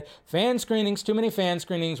I said, fan screenings, too many fan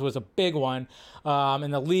screenings was a big one,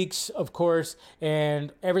 and the leaks, of course,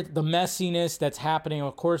 and the messiness that's happening,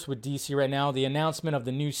 of course, with DC right now, the announcement of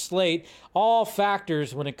the new slate, all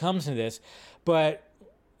factors when it comes to this. But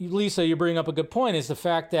Lisa, you bring up a good point, is the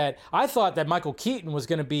fact that I thought that Michael Keaton was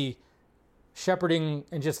going to be shepherding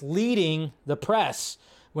and just leading the press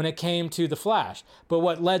when it came to The Flash. But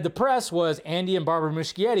what led the press was Andy and Barbara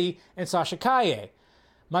Muschietti and Sasha Calle.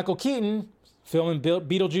 Michael Keaton filming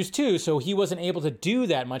Beetlejuice 2, so he wasn't able to do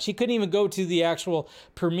that much. He couldn't even go to the actual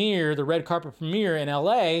premiere, the red carpet premiere in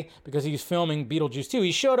LA, because he was filming Beetlejuice 2.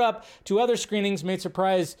 He showed up to other screenings, made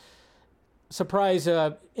surprise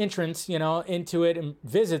entrance, into it, and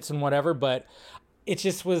visits and whatever, but it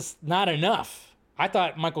just was not enough. I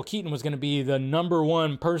thought Michael Keaton was going to be the number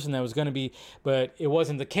one person that was going to be, but it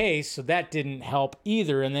wasn't the case, so that didn't help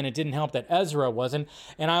either. And then it didn't help that Ezra wasn't.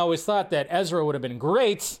 And I always thought that Ezra would have been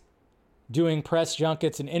great doing press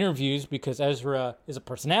junkets and interviews, because Ezra is a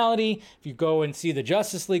personality. If you go and see the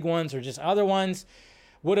Justice League ones or just other ones,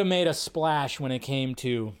 would have made a splash when it came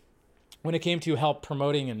to help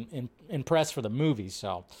promoting and press for the movie.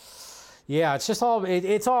 So yeah, it's just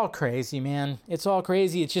it's all crazy, man. It's all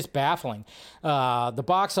crazy. It's just baffling. The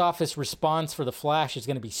box office response for The Flash is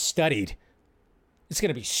going to be studied. It's going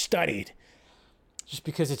to be studied. Just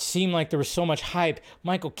because it seemed like there was so much hype.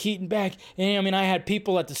 Michael Keaton back. And I had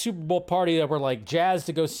people at the Super Bowl party that were like jazzed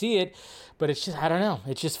to go see it. But it's just, I don't know.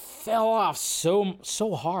 It just fell off so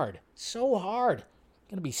hard. So hard.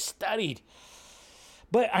 Going to be studied.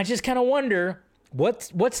 But I just kind of wonder,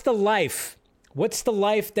 what's the life? What's the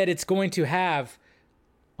life that it's going to have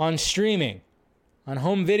on streaming, on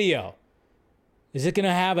home video? Is it going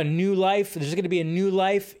to have a new life? There's going to be a new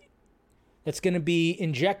life that's going to be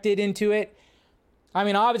injected into it.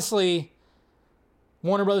 Obviously,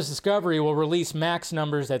 Warner Brothers Discovery will release max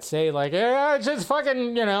numbers that say like, it's just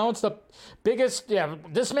fucking, it's the biggest,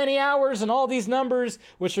 this many hours and all these numbers,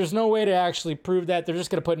 which there's no way to actually prove that. They're just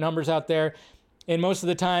going to put numbers out there. And most of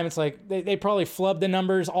the time, it's like they probably flub the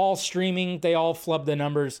numbers. All streaming, they all flub the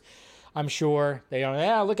numbers, I'm sure. They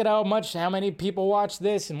go, look at how many people watch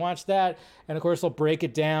this and watch that. And of course, they'll break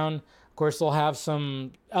it down. Of course, they'll have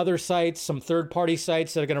some other sites, some third-party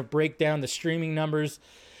sites that are going to break down the streaming numbers.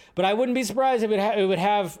 But I wouldn't be surprised if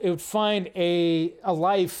it would find a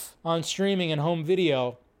life on streaming and home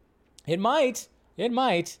video. It might.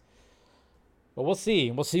 But we'll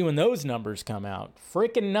see. We'll see when those numbers come out.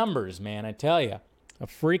 Freaking numbers, man, I tell you.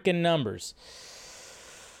 Freaking numbers.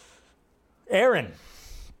 Aaron,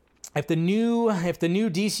 if the new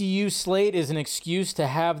DCU slate is an excuse to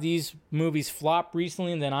have these movies flop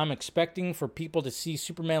recently, then I'm expecting for people to see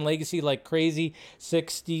Superman Legacy like crazy,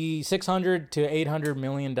 $600 to $800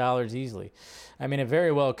 million easily. It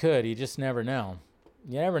very well could. You just never know.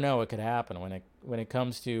 You never know what could happen when it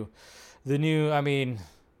comes to the new.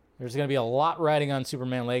 There's going to be a lot riding on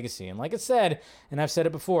Superman Legacy. And like I said, and I've said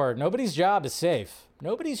it before, nobody's job is safe.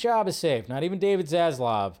 Nobody's job is safe. Not even David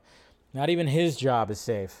Zaslav. Not even his job is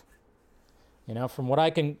safe. From what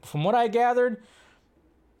I gathered,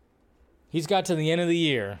 he's got to the end of the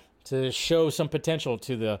year to show some potential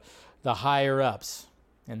to the higher ups.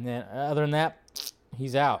 And then other than that,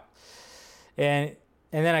 he's out. And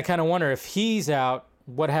then I kind of wonder if he's out,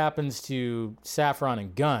 what happens to Saffron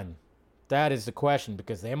and Gunn? That is the question,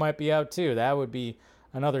 because they might be out too. That would be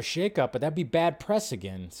another shakeup, but that'd be bad press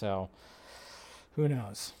again. So who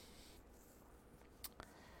knows?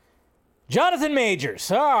 Jonathan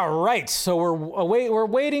Majors. All right. So we're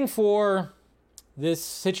waiting for this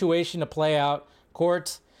situation to play out.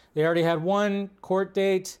 Court. They already had one court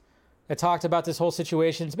date that talked about this whole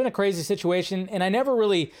situation. It's been a crazy situation, and I never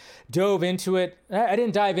really dove into it. I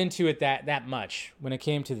didn't dive into it that much when it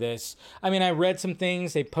came to this. I mean, I read some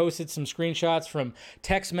things. They posted some screenshots from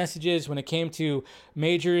text messages when it came to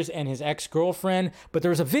Majors and his ex-girlfriend. But there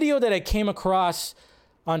was a video that I came across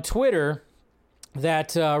on Twitter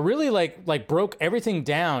that really like broke everything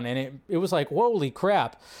down, and it was like, holy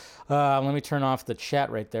crap. Let me turn off the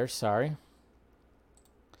chat right there. Sorry.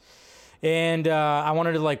 And I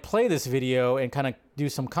wanted to like play this video and kind of do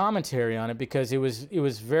some commentary on it, because it's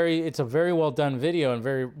a very well done video and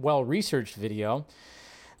very well researched video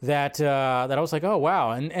that I was like, oh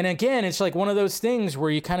wow. And again, it's like one of those things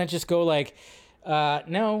where you kind of just go like,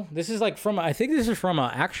 no, this is like I think this is from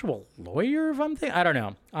an actual lawyer, if I'm thinking. I don't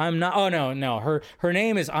know. I'm not. Oh no. Her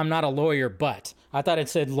name is I'm Not a Lawyer, but I thought it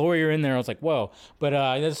said lawyer in there. I was like, whoa.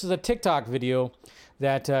 But this is a TikTok video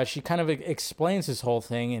that she kind of explains this whole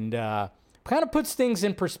thing and kind of puts things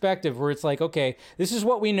in perspective, where it's like, okay, this is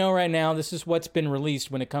what we know right now. This is what's been released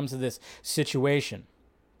when it comes to this situation.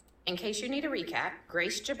 In case you need a recap,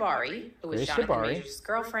 Grace Jabari, who was Jonathan Majors'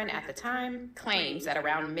 girlfriend at the time, claims that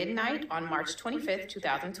around midnight on March 25th,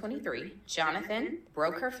 2023, Jonathan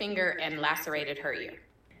broke her finger and lacerated her ear.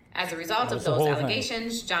 As a result of those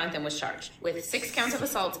allegations, Jonathan was charged with 6 counts of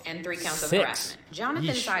assault and 3 counts of harassment.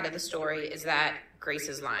 Jonathan's side of the story is that Grace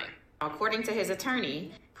is lying. According to his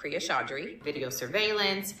attorney, Priya Chaudhry, video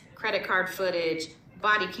surveillance, credit card footage,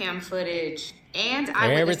 body cam footage, and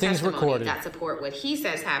eyewitness testimony that support what he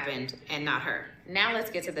says happened and not her. Now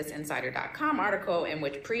let's get to this Insider.com article in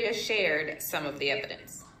which Priya shared some of the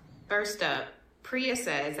evidence. First up, Priya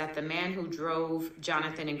says that the man who drove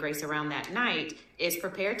Jonathan and Grace around that night is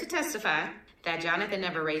prepared to testify that Jonathan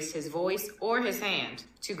never raised his voice or his hand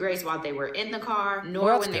to Grace while they were in the car,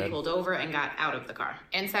 nor when they pulled over and got out of the car.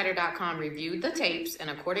 Insider.com reviewed the tapes,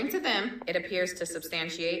 and according to them, it appears to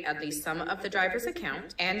substantiate at least some of the driver's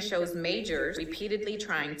account and shows Majors repeatedly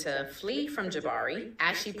trying to flee from Jabari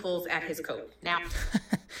as she pulls at his coat. Now,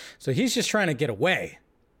 so he's just trying to get away.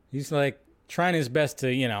 He's like trying his best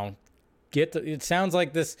to, it sounds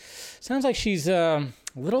like she's a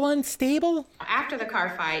little unstable. After the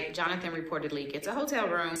car fight, Jonathan reportedly gets a hotel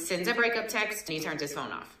room, sends a breakup text, and he turns his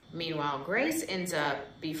phone off. Meanwhile, Grace ends up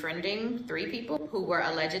befriending 3 people who were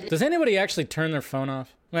allegedly... Does anybody actually turn their phone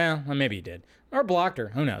off? Well, maybe he did. Or blocked her.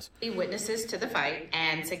 Who knows? ...witnesses to the fight,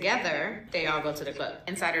 and together, they all go to the club.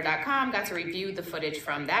 Insider.com got to review the footage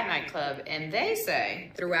from that nightclub, and they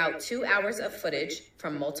say throughout 2 hours of footage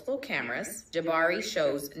from multiple cameras, Jabari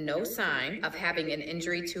shows no sign of having an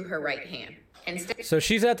injury to her right hand. So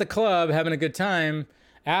she's at the club having a good time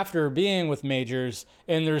after being with Majors,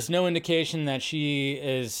 and there's no indication that she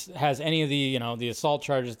has any of the the assault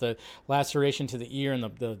charges, the laceration to the ear, and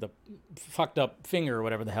the fucked up finger or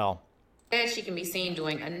whatever the hell. She can be seen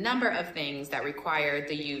doing a number of things that require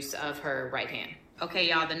the use of her right hand. Okay,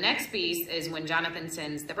 y'all, the next piece is when Jonathan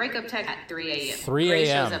sends the breakup text at 3 a.m. 3 Grace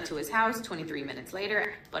a.m. shows up to his house 23 minutes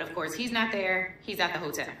later, but of course he's not there. He's at the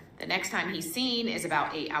hotel. The next time he's seen is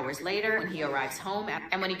about 8 hours later when he arrives home.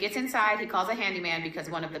 And when he gets inside, he calls a handyman because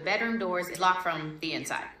one of the bedroom doors is locked from the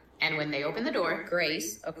inside. And when they open the door,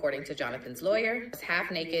 Grace, according to Jonathan's lawyer, was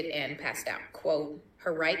half naked and passed out. Quote,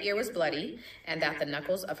 her right ear was bloody, and that the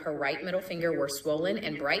knuckles of her right middle finger were swollen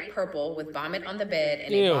and bright purple with vomit on the bed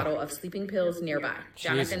and a bottle of sleeping pills nearby.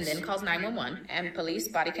 Jonathan then calls 911, and police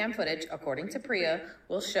body cam footage, according to Priya,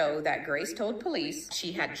 will show that Grace told police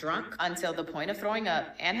she had drunk until the point of throwing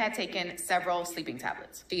up and had taken several sleeping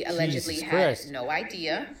tablets. She allegedly had no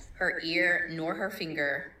idea her ear nor her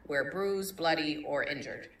finger were bruised, bloody, or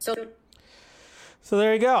injured. So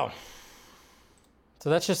there you go. So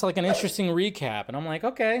that's just like an interesting recap. And I'm like,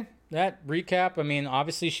 okay, that recap, I mean,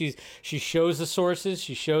 obviously she shows the sources,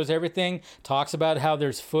 she shows everything, talks about how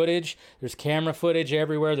there's footage, there's camera footage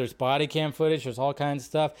everywhere, there's body cam footage, there's all kinds of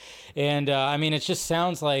stuff. And I mean, it just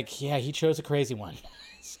sounds like, yeah, he chose a crazy one.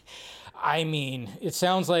 I mean, it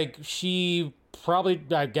sounds like she probably,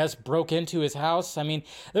 I guess, broke into his house. I mean,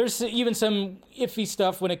 there's even some iffy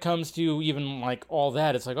stuff when it comes to even like all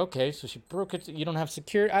that. It's like, okay, so she broke it. You don't have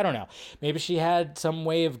security. I don't know. Maybe she had some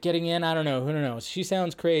way of getting in. I don't know. Who knows? She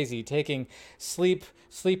sounds crazy. Taking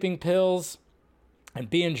sleeping pills and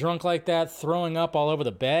being drunk like that, throwing up all over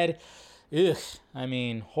the bed. Ugh. I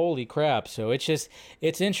mean, holy crap. So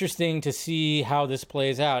it's interesting to see how this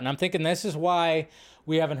plays out. And I'm thinking this is why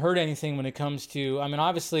we haven't heard anything when it comes to, I mean,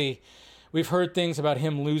 obviously we've heard things about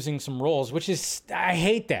him losing some roles, which is, I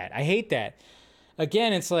hate that.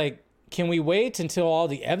 Again, it's like, can we wait until all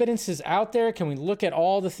the evidence is out there? Can we look at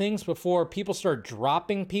all the things before people start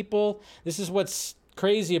dropping people? This is what's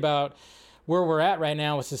crazy about where we're at right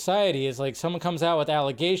now with society, is like someone comes out with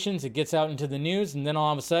allegations, it gets out into the news, and then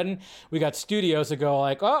all of a sudden we got studios that go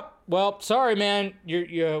like, oh, well, sorry, man,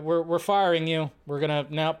 we're firing you.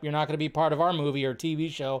 Nope, you're not gonna be part of our movie or TV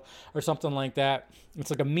show or something like that. It's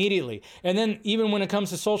like immediately. And then even when it comes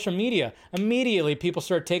to social media, immediately people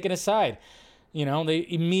start taking a side. You know, they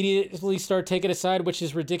immediately start taking a side, which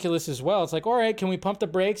is ridiculous as well. It's like, all right, can we pump the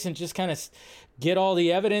brakes and just kind of get all the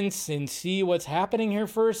evidence and see what's happening here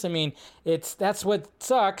first? I mean, that's what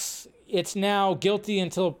sucks. It's now guilty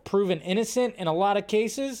until proven innocent in a lot of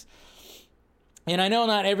cases. And I know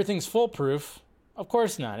not everything's foolproof. Of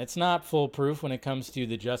course not. It's not foolproof when it comes to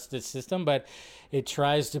the justice system, but it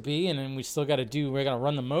tries to be, and then we're going to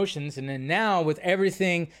run the motions. And then now with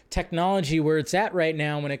everything, technology where it's at right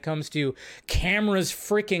now, when it comes to cameras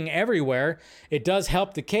freaking everywhere, it does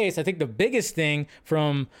help the case. I think the biggest thing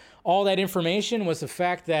from all that information was the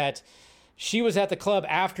fact that she was at the club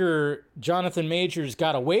after Jonathan Majors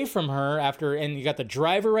got away from her, and you got the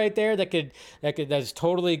driver right there that's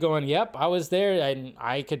totally going, yep, I was there, and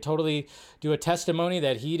I could totally do a testimony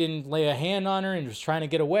that he didn't lay a hand on her and was trying to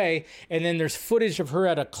get away. And then there's footage of her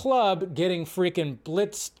at a club getting freaking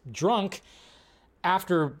blitzed drunk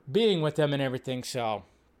after being with them and everything. So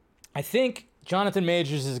I think Jonathan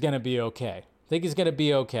Majors is going to be okay. I think he's going to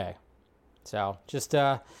be okay. So just,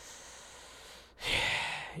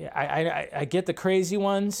 I get the crazy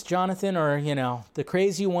ones, Jonathan, or, you know, the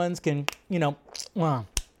crazy ones can, you know, well,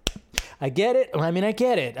 I get it. I mean, I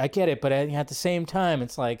get it. But at the same time,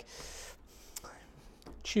 it's like,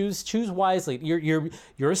 choose wisely.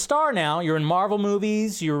 You're a star now. You're in Marvel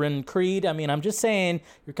movies. You're in Creed. I mean, I'm just saying,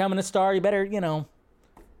 you're coming a star. You better, you know,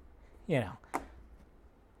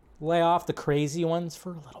 lay off the crazy ones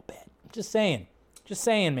for a little bit. Just saying,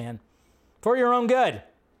 man, for your own good.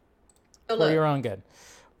 For your own good.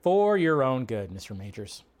 For your own good, Mr.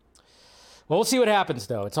 Majors. Well, we'll see what happens,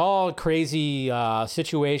 though. It's all a crazy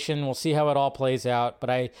situation. We'll see how it all plays out.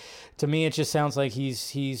 But to me, it just sounds like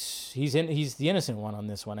he's the innocent one on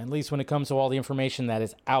this one, at least when it comes to all the information that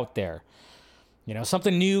is out there. You know,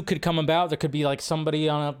 something new could come about. There could be like somebody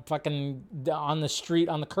on the street,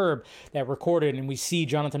 on the curb that recorded, and we see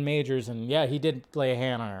Jonathan Majors, and yeah, he did lay a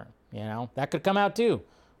hand on her. You know, that could come out too.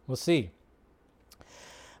 We'll see.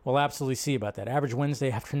 We'll absolutely see about that. Average Wednesday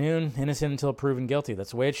afternoon, innocent until proven guilty. That's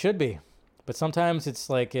the way it should be. But sometimes it's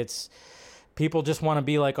like people just want to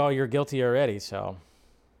be like, oh, you're guilty already, so.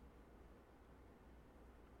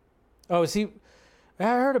 Oh, see, I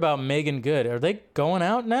heard about Megan Good. Are they going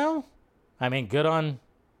out now? I mean, good on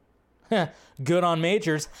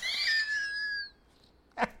Majors.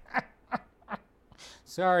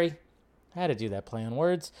 Sorry, I had to do that play on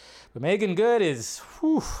words. But Megan Good is,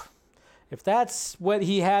 whew. If that's what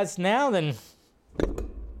he has now, then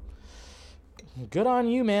good on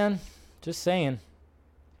you, man. Just saying.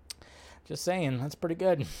 That's pretty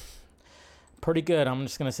good. I'm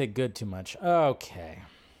just going to say good too much. Okay.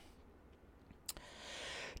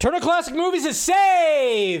 Turner Classic Movies is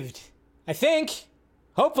saved! I think.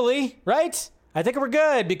 Hopefully, right? I think we're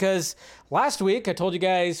good because last week I told you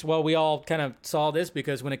guys, well, we all kind of saw this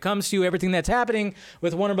because when it comes to everything that's happening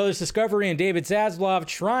with Warner Brothers Discovery and David Zaslav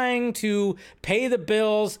trying to pay the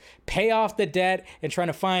bills, pay off the debt, and trying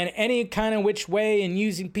to find any kind of which way and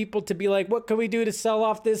using people to be like, what can we do to sell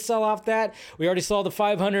off this, sell off that? We already saw the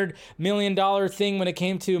 $500 million thing when it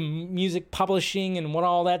came to music publishing and what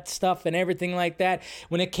all that stuff and everything like that.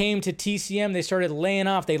 When it came to TCM, they started laying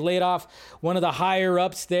off. They laid off one of the higher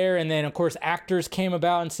ups there, and then, of course, actors came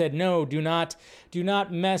about and said, no, do not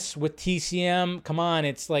mess with TCM. Come on,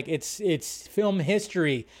 it's like it's film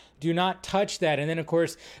history. Do not touch that. And then, of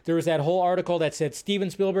course, there was that whole article that said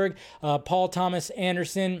Steven Spielberg, Paul Thomas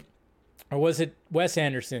Anderson, or was it Wes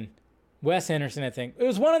Anderson? Wes Anderson, I think. It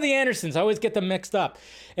was one of the Andersons. I always get them mixed up.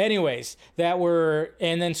 Anyways,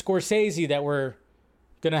 and then Scorsese that were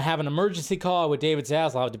going to have an emergency call with David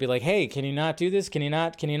Zaslav to be like, hey, can you not do this? Can you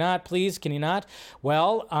not, please? Can you not?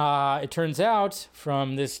 Well, it turns out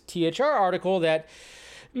from this THR article that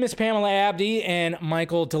Miss Pamela Abdy and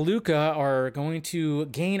Michael DeLuca are going to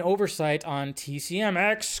gain oversight on TCM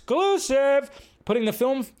exclusive. Putting the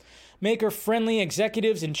filmmaker-friendly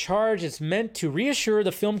executives in charge is meant to reassure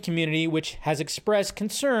the film community, which has expressed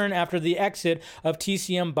concern after the exit of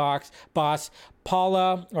TCM boss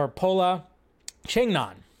Pola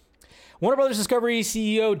Changnan. Warner Brothers Discovery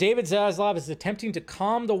CEO David Zaslav is attempting to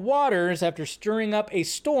calm the waters after stirring up a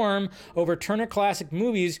storm over Turner Classic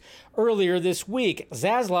Movies earlier this week.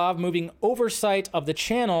 Zaslav moving oversight of the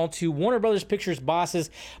channel to Warner Brothers Pictures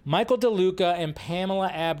bosses Michael DeLuca and Pamela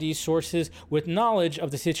Abdy, sources with knowledge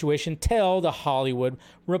of the situation tell The Hollywood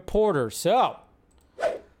Reporter. So,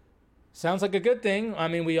 sounds like a good thing. I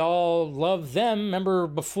mean, we all love them. Remember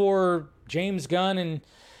before James Gunn and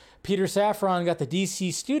Peter Safran got the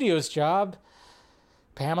DC Studios job,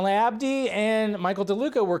 Pamela Abdy and Michael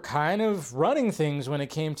DeLuca were kind of running things when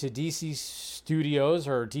it came to DC Studios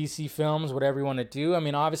or DC Films, whatever you want to do. I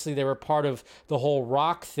mean, obviously they were part of the whole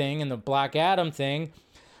Rock thing and the Black Adam thing,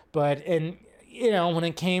 but, and, you know, when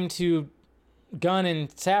it came to Gunn and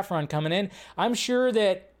Safran coming in, I'm sure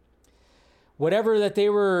that whatever that they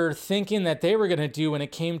were thinking that they were going to do when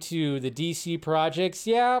it came to the DC projects,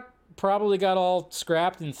 yeah, probably got all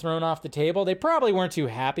scrapped and thrown off the table. They probably weren't too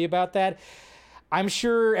happy about that. I'm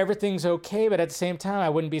sure everything's okay, but at the same time, I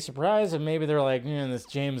wouldn't be surprised if maybe they're like, this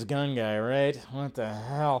James Gunn guy, right? What the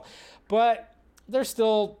hell? But they're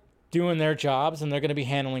still doing their jobs, and they're going to be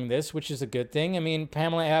handling this, which is a good thing. I mean,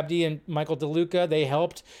 Pamela Abdy and Michael DeLuca, they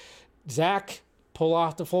helped Zach pull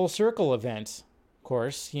off the Full Circle event. Of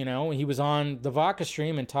course, he was on the Vodka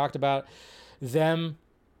stream and talked about them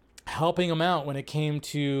helping him out when it came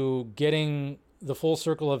to getting the Full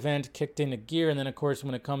Circle event kicked into gear. And then, of course,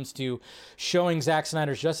 when it comes to showing Zack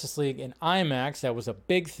Snyder's Justice League in IMAX, that was a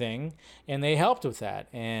big thing. And they helped with that.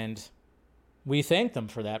 And we thank them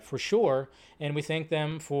for that, for sure. And we thank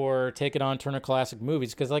them for taking on Turner Classic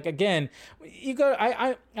Movies. Because, like, again, you go.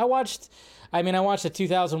 I watched the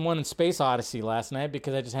 2001 and Space Odyssey last night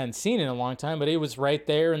because I just hadn't seen it in a long time, but it was right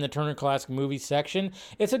there in the Turner Classic Movies section.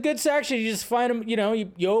 It's a good section. You just find them,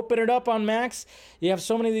 you open it up on Max. You have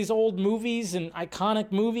so many of these old movies and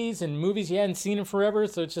iconic movies and movies you hadn't seen in forever.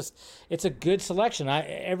 So it's a good selection.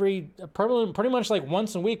 Pretty much like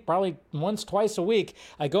once a week, probably once, twice a week,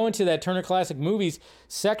 I go into that Turner Classic Movies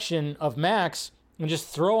section of Max and just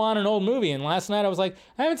throw on an old movie. And last night I was like,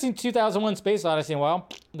 I haven't seen 2001 Space Odyssey in a while.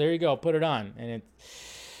 There you go, put it on. And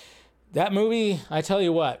that movie, I tell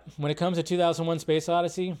you what, when it comes to 2001 Space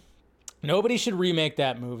Odyssey, nobody should remake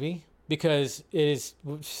that movie because it's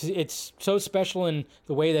so special in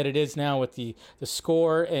the way that it is now with the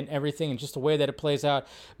score and everything and just the way that it plays out.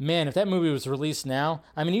 Man, if that movie was released now,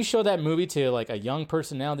 I mean, you show that movie to like a young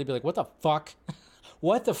person now, they'd be like, what the fuck?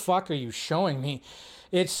 What the fuck are you showing me?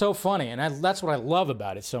 It's so funny, and that's what I love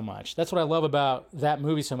about it so much. That's what I love about that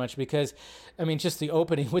movie so much because, I mean, just the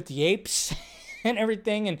opening with the apes and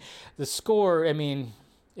everything, and the score. I mean,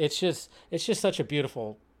 it's just such a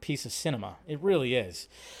beautiful piece of cinema. It really is.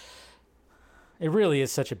 It really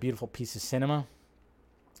is such a beautiful piece of cinema.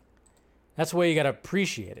 That's the way you got to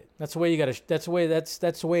appreciate it. That's the way that's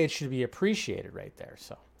the way it should be appreciated right there.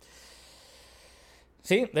 So.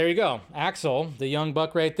 See, there you go. Axel, the young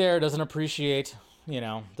buck right there, doesn't appreciate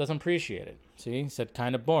it. See, he said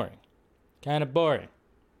kind of boring. Kind of boring.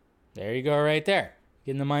 There you go right there.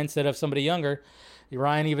 Get in the mindset of somebody younger.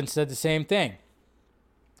 Ryan even said the same thing.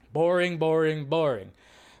 Boring, boring, boring.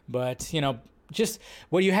 But, just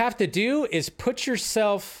what you have to do is put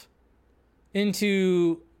yourself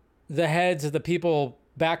into the heads of the people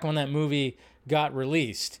back when that movie got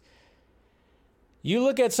released. You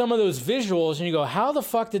look at some of those visuals and you go, how the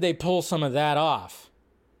fuck did they pull some of that off?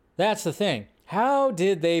 That's the thing. How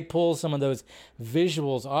did they pull some of those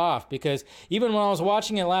visuals off? Because even when I was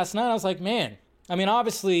watching it last night, I was like, man, I mean,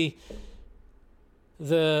 obviously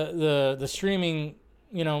the streaming,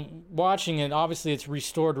 watching it, obviously it's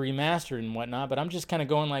restored, remastered and whatnot, but I'm just kind of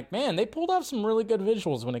going like, man, they pulled off some really good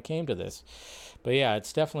visuals when it came to this. But yeah,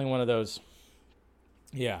 it's definitely one of those,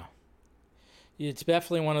 yeah. It's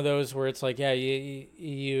definitely one of those where it's like, yeah,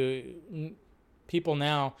 you people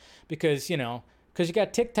now, because you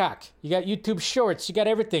got TikTok, you got YouTube Shorts, you got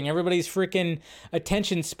everything. Everybody's freaking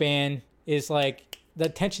attention span is like the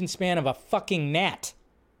attention span of a fucking gnat.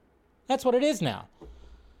 That's what it is now.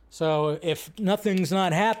 So if nothing's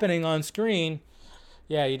not happening on screen,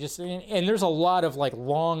 Yeah, you just, and there's a lot of like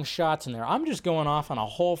long shots in there. I'm just going off on a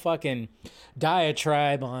whole fucking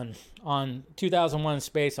diatribe on 2001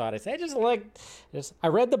 Space Odyssey. I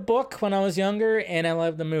read the book when I was younger, and I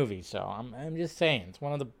loved the movie. So I'm just saying, it's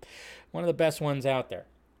one of the best ones out there.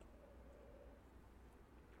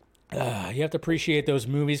 You have to appreciate those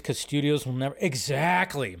movies because studios will never.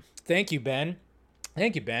 Exactly. Thank you, Ben.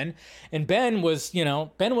 Thank you, Ben. And Ben was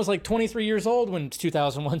like 23 years old when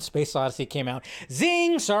 2001 Space Odyssey came out.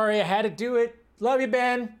 Zing! Sorry, I had to do it. Love you,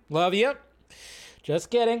 Ben. Love you. Just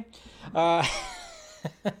kidding. No,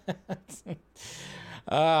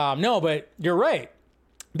 but you're right.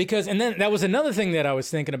 Because, and then that was another thing that I was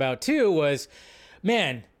thinking about too was,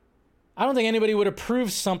 man, I don't think anybody would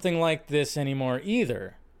approve something like this anymore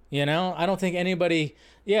either. You know, I don't think anybody,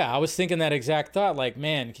 I was thinking that exact thought. Like,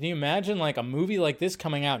 man, can you imagine like a movie like this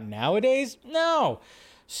coming out nowadays? No,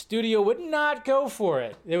 studio would not go for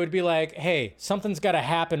it. They would be like, hey, something's got to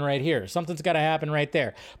happen right here. Something's got to happen right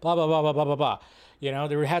there. Blah, blah, blah, blah, blah, blah, blah. You know,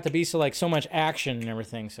 there would have to be so much action and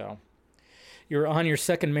everything. So you're on your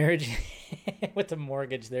second marriage with the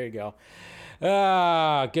mortgage. There you go.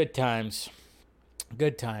 Good times.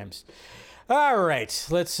 Good times. All right,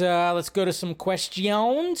 let's go to some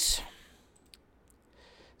questions.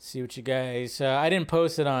 See what you guys. I didn't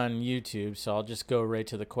post it on YouTube, so I'll just go right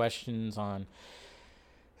to the questions on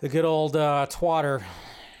the good old Twatter.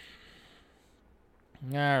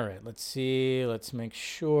 All right, let's see. Let's make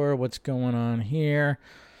sure what's going on here.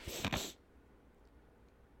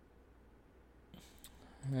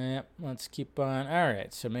 Yep, let's keep on. All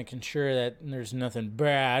right, so making sure that there's nothing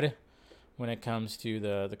bad when it comes to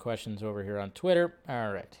the questions over here on Twitter.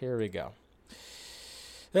 All right, here we go.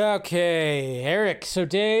 Okay, Eric. So,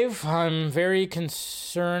 Dave, I'm very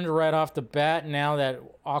concerned right off the bat now that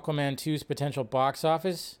Aquaman 2's potential box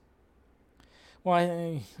office.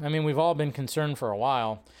 Well, I mean, we've all been concerned for a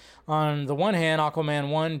while. On the one hand, Aquaman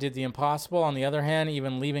 1 did the impossible. On the other hand,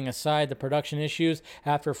 even leaving aside the production issues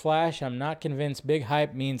after Flash, I'm not convinced big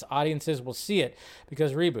hype means audiences will see it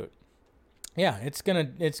because reboot. Yeah, it's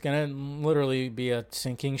gonna literally be a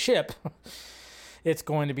sinking ship. It's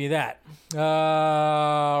going to be that.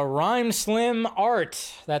 Rhyme Slim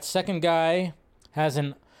Art, that second guy, has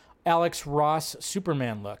an Alex Ross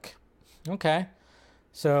Superman look. Okay,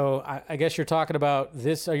 so I guess you're talking about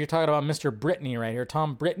this. Are you talking about Mr. Brittany right here,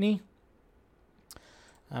 Tom Brittany?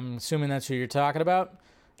 I'm assuming that's who you're talking about.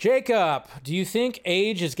 Jacob, do you think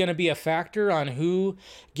age is going to be a factor on who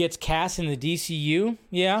gets cast in the DCU?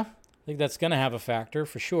 Yeah. I think that's going to have a factor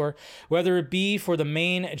for sure, whether it be for the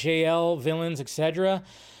main JL villains, etc.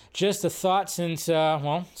 Just a thought since,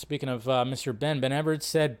 speaking of Mr. Ben Everett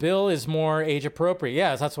said Bill is more age appropriate.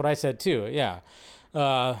 Yeah, that's what I said too. Yeah.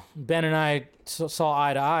 Ben and I saw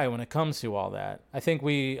eye to eye when it comes to all that. I think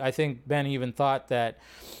Ben even thought that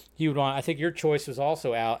he would want, I think your choice was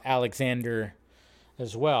also Alexander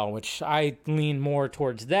as well, which I lean more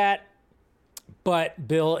towards that. But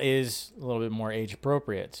Bill is a little bit more age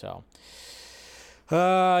appropriate, so.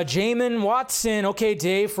 Jamin Watson. Okay,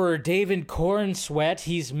 Dave, for David Corn Sweat,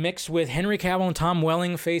 he's mixed with Henry Cavill and Tom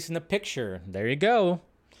Welling face in the picture. There you go.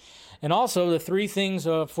 And also, the three things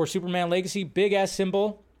for Superman Legacy: big ass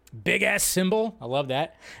symbol. I love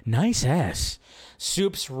that. Nice ass.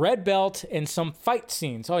 Soup's red belt and some fight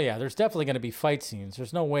scenes. Oh, yeah, there's definitely going to be fight scenes.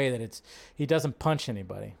 There's no way that he doesn't punch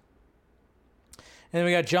anybody. And then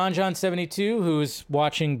we got John 72, who's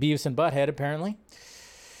watching Beavis and Butthead, apparently.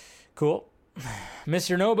 Cool.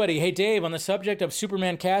 Mr. Nobody. Hey, Dave, on the subject of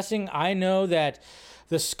Superman casting, I know that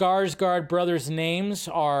the Skarsgård brothers' names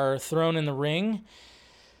are thrown in the ring.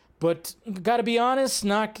 But gotta be honest,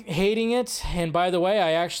 not hating it. And by the way,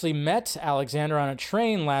 I actually met Alexander on a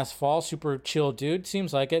train last fall. Super chill dude,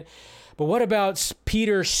 seems like it. But what about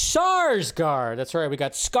Peter Sarsgaard? That's right, we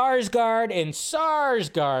got Skarsgård and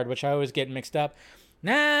Sarsgaard, which I always get mixed up.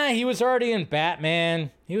 Nah, he was already in Batman.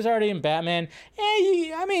 He would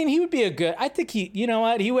be a good, I think you know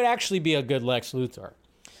what? He would actually be a good Lex Luthor.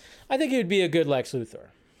 I think he would be a good Lex Luthor.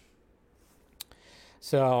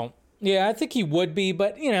 So, yeah, I think he would be,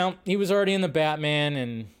 but, he was already in the Batman,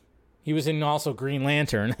 and he was in also Green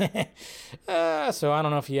Lantern. So I don't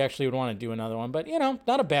know if he actually would want to do another one, but,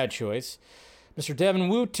 not a bad choice. Mr. Devin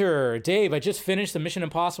Wooter. Dave, I just finished the Mission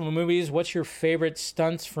Impossible movies. What's your favorite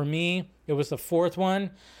stunts for me? It was the fourth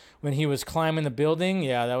one when he was climbing the building.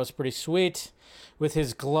 Yeah, that was pretty sweet with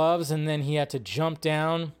his gloves, and then he had to jump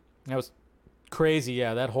down. That was crazy.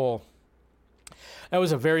 Yeah, that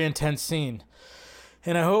was a very intense scene.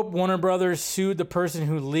 And I hope Warner Brothers sued the person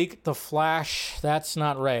who leaked The Flash. That's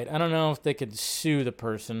not right. I don't know if they could sue the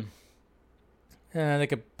person. They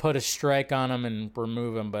could put a strike on him and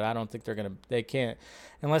remove him, but I don't think they can't,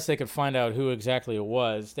 unless they could find out who exactly it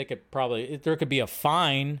was. There could be a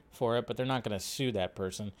fine for it, but they're not going to sue that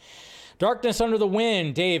person. Darkness Under the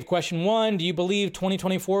Wind. Dave, question 1. Do you believe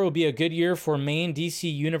 2024 will be a good year for main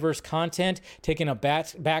DC Universe content, taking a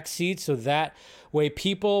back seat so that way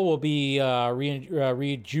people will be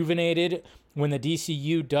rejuvenated when the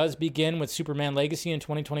DCU does begin with Superman Legacy in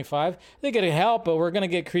 2025? I think it'll help, but we're going to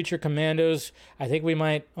get Creature Commandos. I think we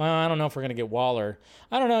might, well, I don't know if we're going to get Waller.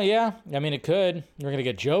 I don't know, yeah. I mean, it could. We're going to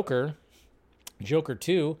get Joker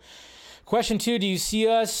 2. Question 2, do you see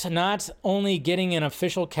us not only getting an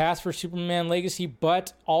official cast for Superman Legacy,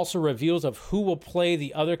 but also reveals of who will play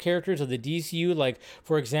the other characters of the DCU? Like,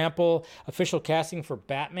 for example, official casting for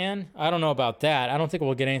Batman? I don't know about that. I don't think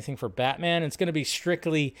we'll get anything for Batman. It's going to be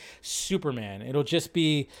strictly Superman. It'll just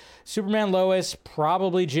be Superman, Lois,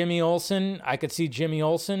 probably Jimmy Olsen. I could see Jimmy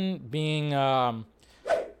Olsen being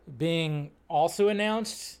also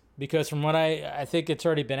announced. Because from what I think it's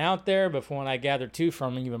already been out there, but from what I gathered too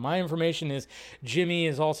from even my information is Jimmy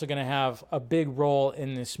is also going to have a big role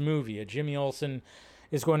in this movie. Jimmy Olsen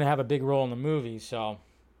is going to have a big role in the movie, so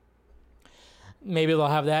maybe they'll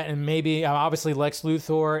have that, and maybe obviously Lex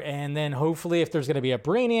Luthor, and then hopefully if there's going to be a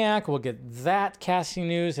Brainiac, we'll get that casting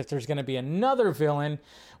news. If there's going to be another villain,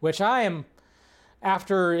 which I am,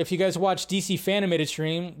 after, if you guys watch DC Fanimated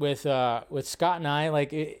stream with Scott and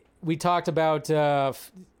I, we talked about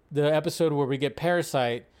the episode where we get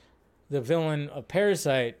Parasite, the villain of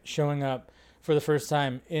Parasite, showing up for the first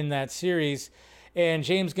time in that series. And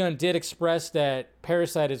James Gunn did express that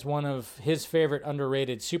Parasite is one of his favorite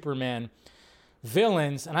underrated Superman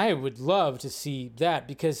villains. And I would love to see that,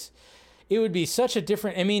 because it would be such a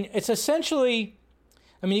different... I mean, it's essentially...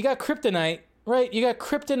 I mean, you got Kryptonite, right? You got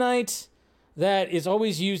Kryptonite that is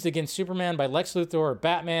always used against Superman by Lex Luthor or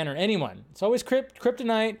Batman or anyone. It's always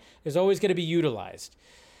Kryptonite is always going to be utilized.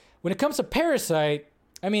 When it comes to Parasite,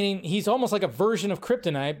 I mean, he's almost like a version of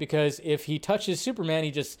Kryptonite, because if he touches Superman,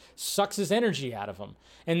 he just sucks his energy out of him.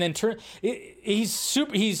 And then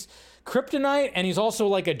he's Kryptonite, and he's also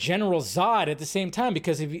like a General Zod at the same time,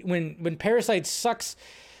 because when Parasite sucks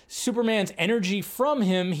Superman's energy from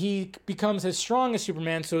him, he becomes as strong as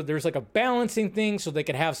Superman. So there's like a balancing thing, so they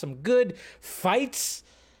could have some good fights.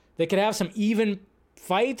 They could have some even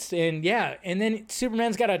fights, and yeah, and then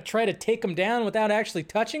Superman's got to try to take him down without actually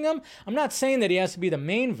touching him. I'm not saying that he has to be the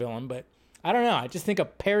main villain, but I don't know. I just think a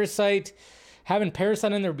Parasite, having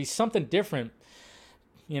Parasite in there would be something different,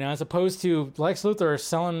 as opposed to Lex Luthor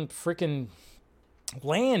selling freaking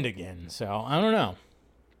land again. So I don't know.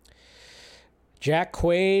 Jack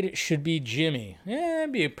Quaid should be Jimmy. Yeah,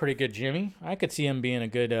 that'd be a pretty good Jimmy. I could see him being a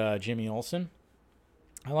good Jimmy Olsen.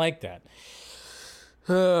 I like that.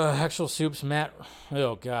 Actual Soups, Matt.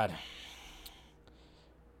 Oh, God.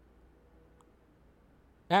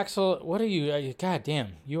 Axel, what are you? God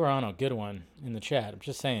damn, you are on a good one in the chat. I'm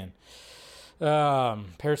just saying.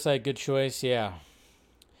 Parasite, good choice. Yeah.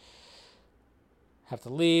 Have to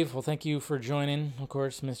leave. Well, thank you for joining, of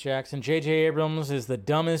course, Miss Jackson. J.J. Abrams is the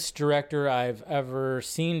dumbest director I've ever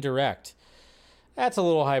seen direct. That's a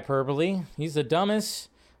little hyperbole. He's the dumbest.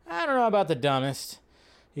 I don't know about the dumbest.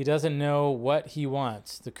 He doesn't know what he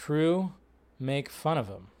wants. The crew make fun of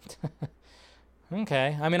him.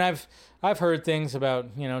 Okay. I mean, I've heard things about,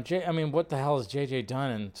 what the hell has JJ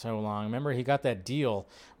done in so long? Remember, he got that deal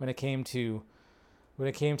when it came to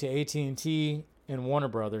AT&T and Warner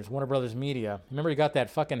Brothers Media. Remember, he got that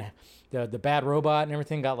fucking the Bad Robot and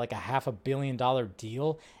everything, got like a $500 million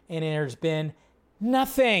deal, and there's been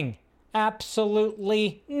nothing.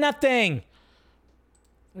 Absolutely nothing.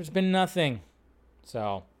 There's been nothing.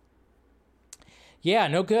 So, yeah,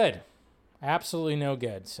 no good. Absolutely no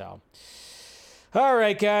good. So, all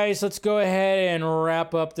right, guys, let's go ahead and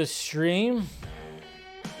wrap up the stream.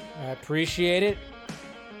 I appreciate it.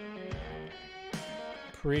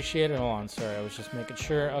 Hold on, sorry, I was just making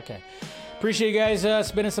sure. Okay. Appreciate you guys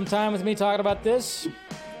spending some time with me talking about this.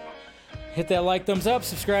 Hit that like, thumbs up,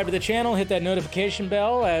 subscribe to the channel, hit that notification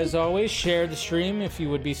bell. As always, share the stream if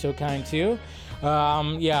you would be so kind to.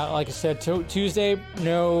 Yeah, like I said, Tuesday,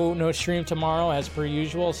 no stream tomorrow as per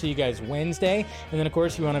usual. See you guys Wednesday. And then, of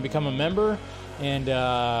course, if you want to become a member and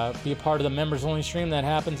be a part of the members only stream that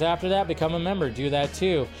happens after that, become a member. Do that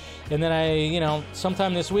too. And then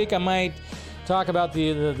sometime this week I might talk about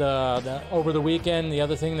the over the weekend, the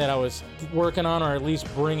other thing that I was working on, or at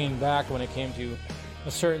least bringing back when it came to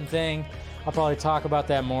a certain thing. I'll probably talk about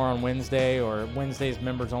that more on Wednesday, or Wednesday's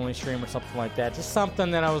members only stream or something like that. Just something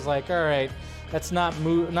that I was like, all right, that's not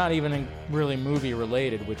even really movie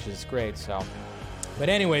related, which is great. So, but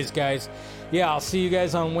anyways, guys, yeah, I'll see you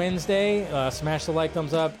guys on Wednesday. Smash the like,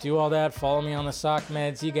 thumbs up, do all that. Follow me on the sock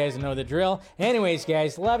meds. You guys know the drill. Anyways,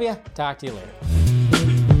 guys, love you. Talk to you later.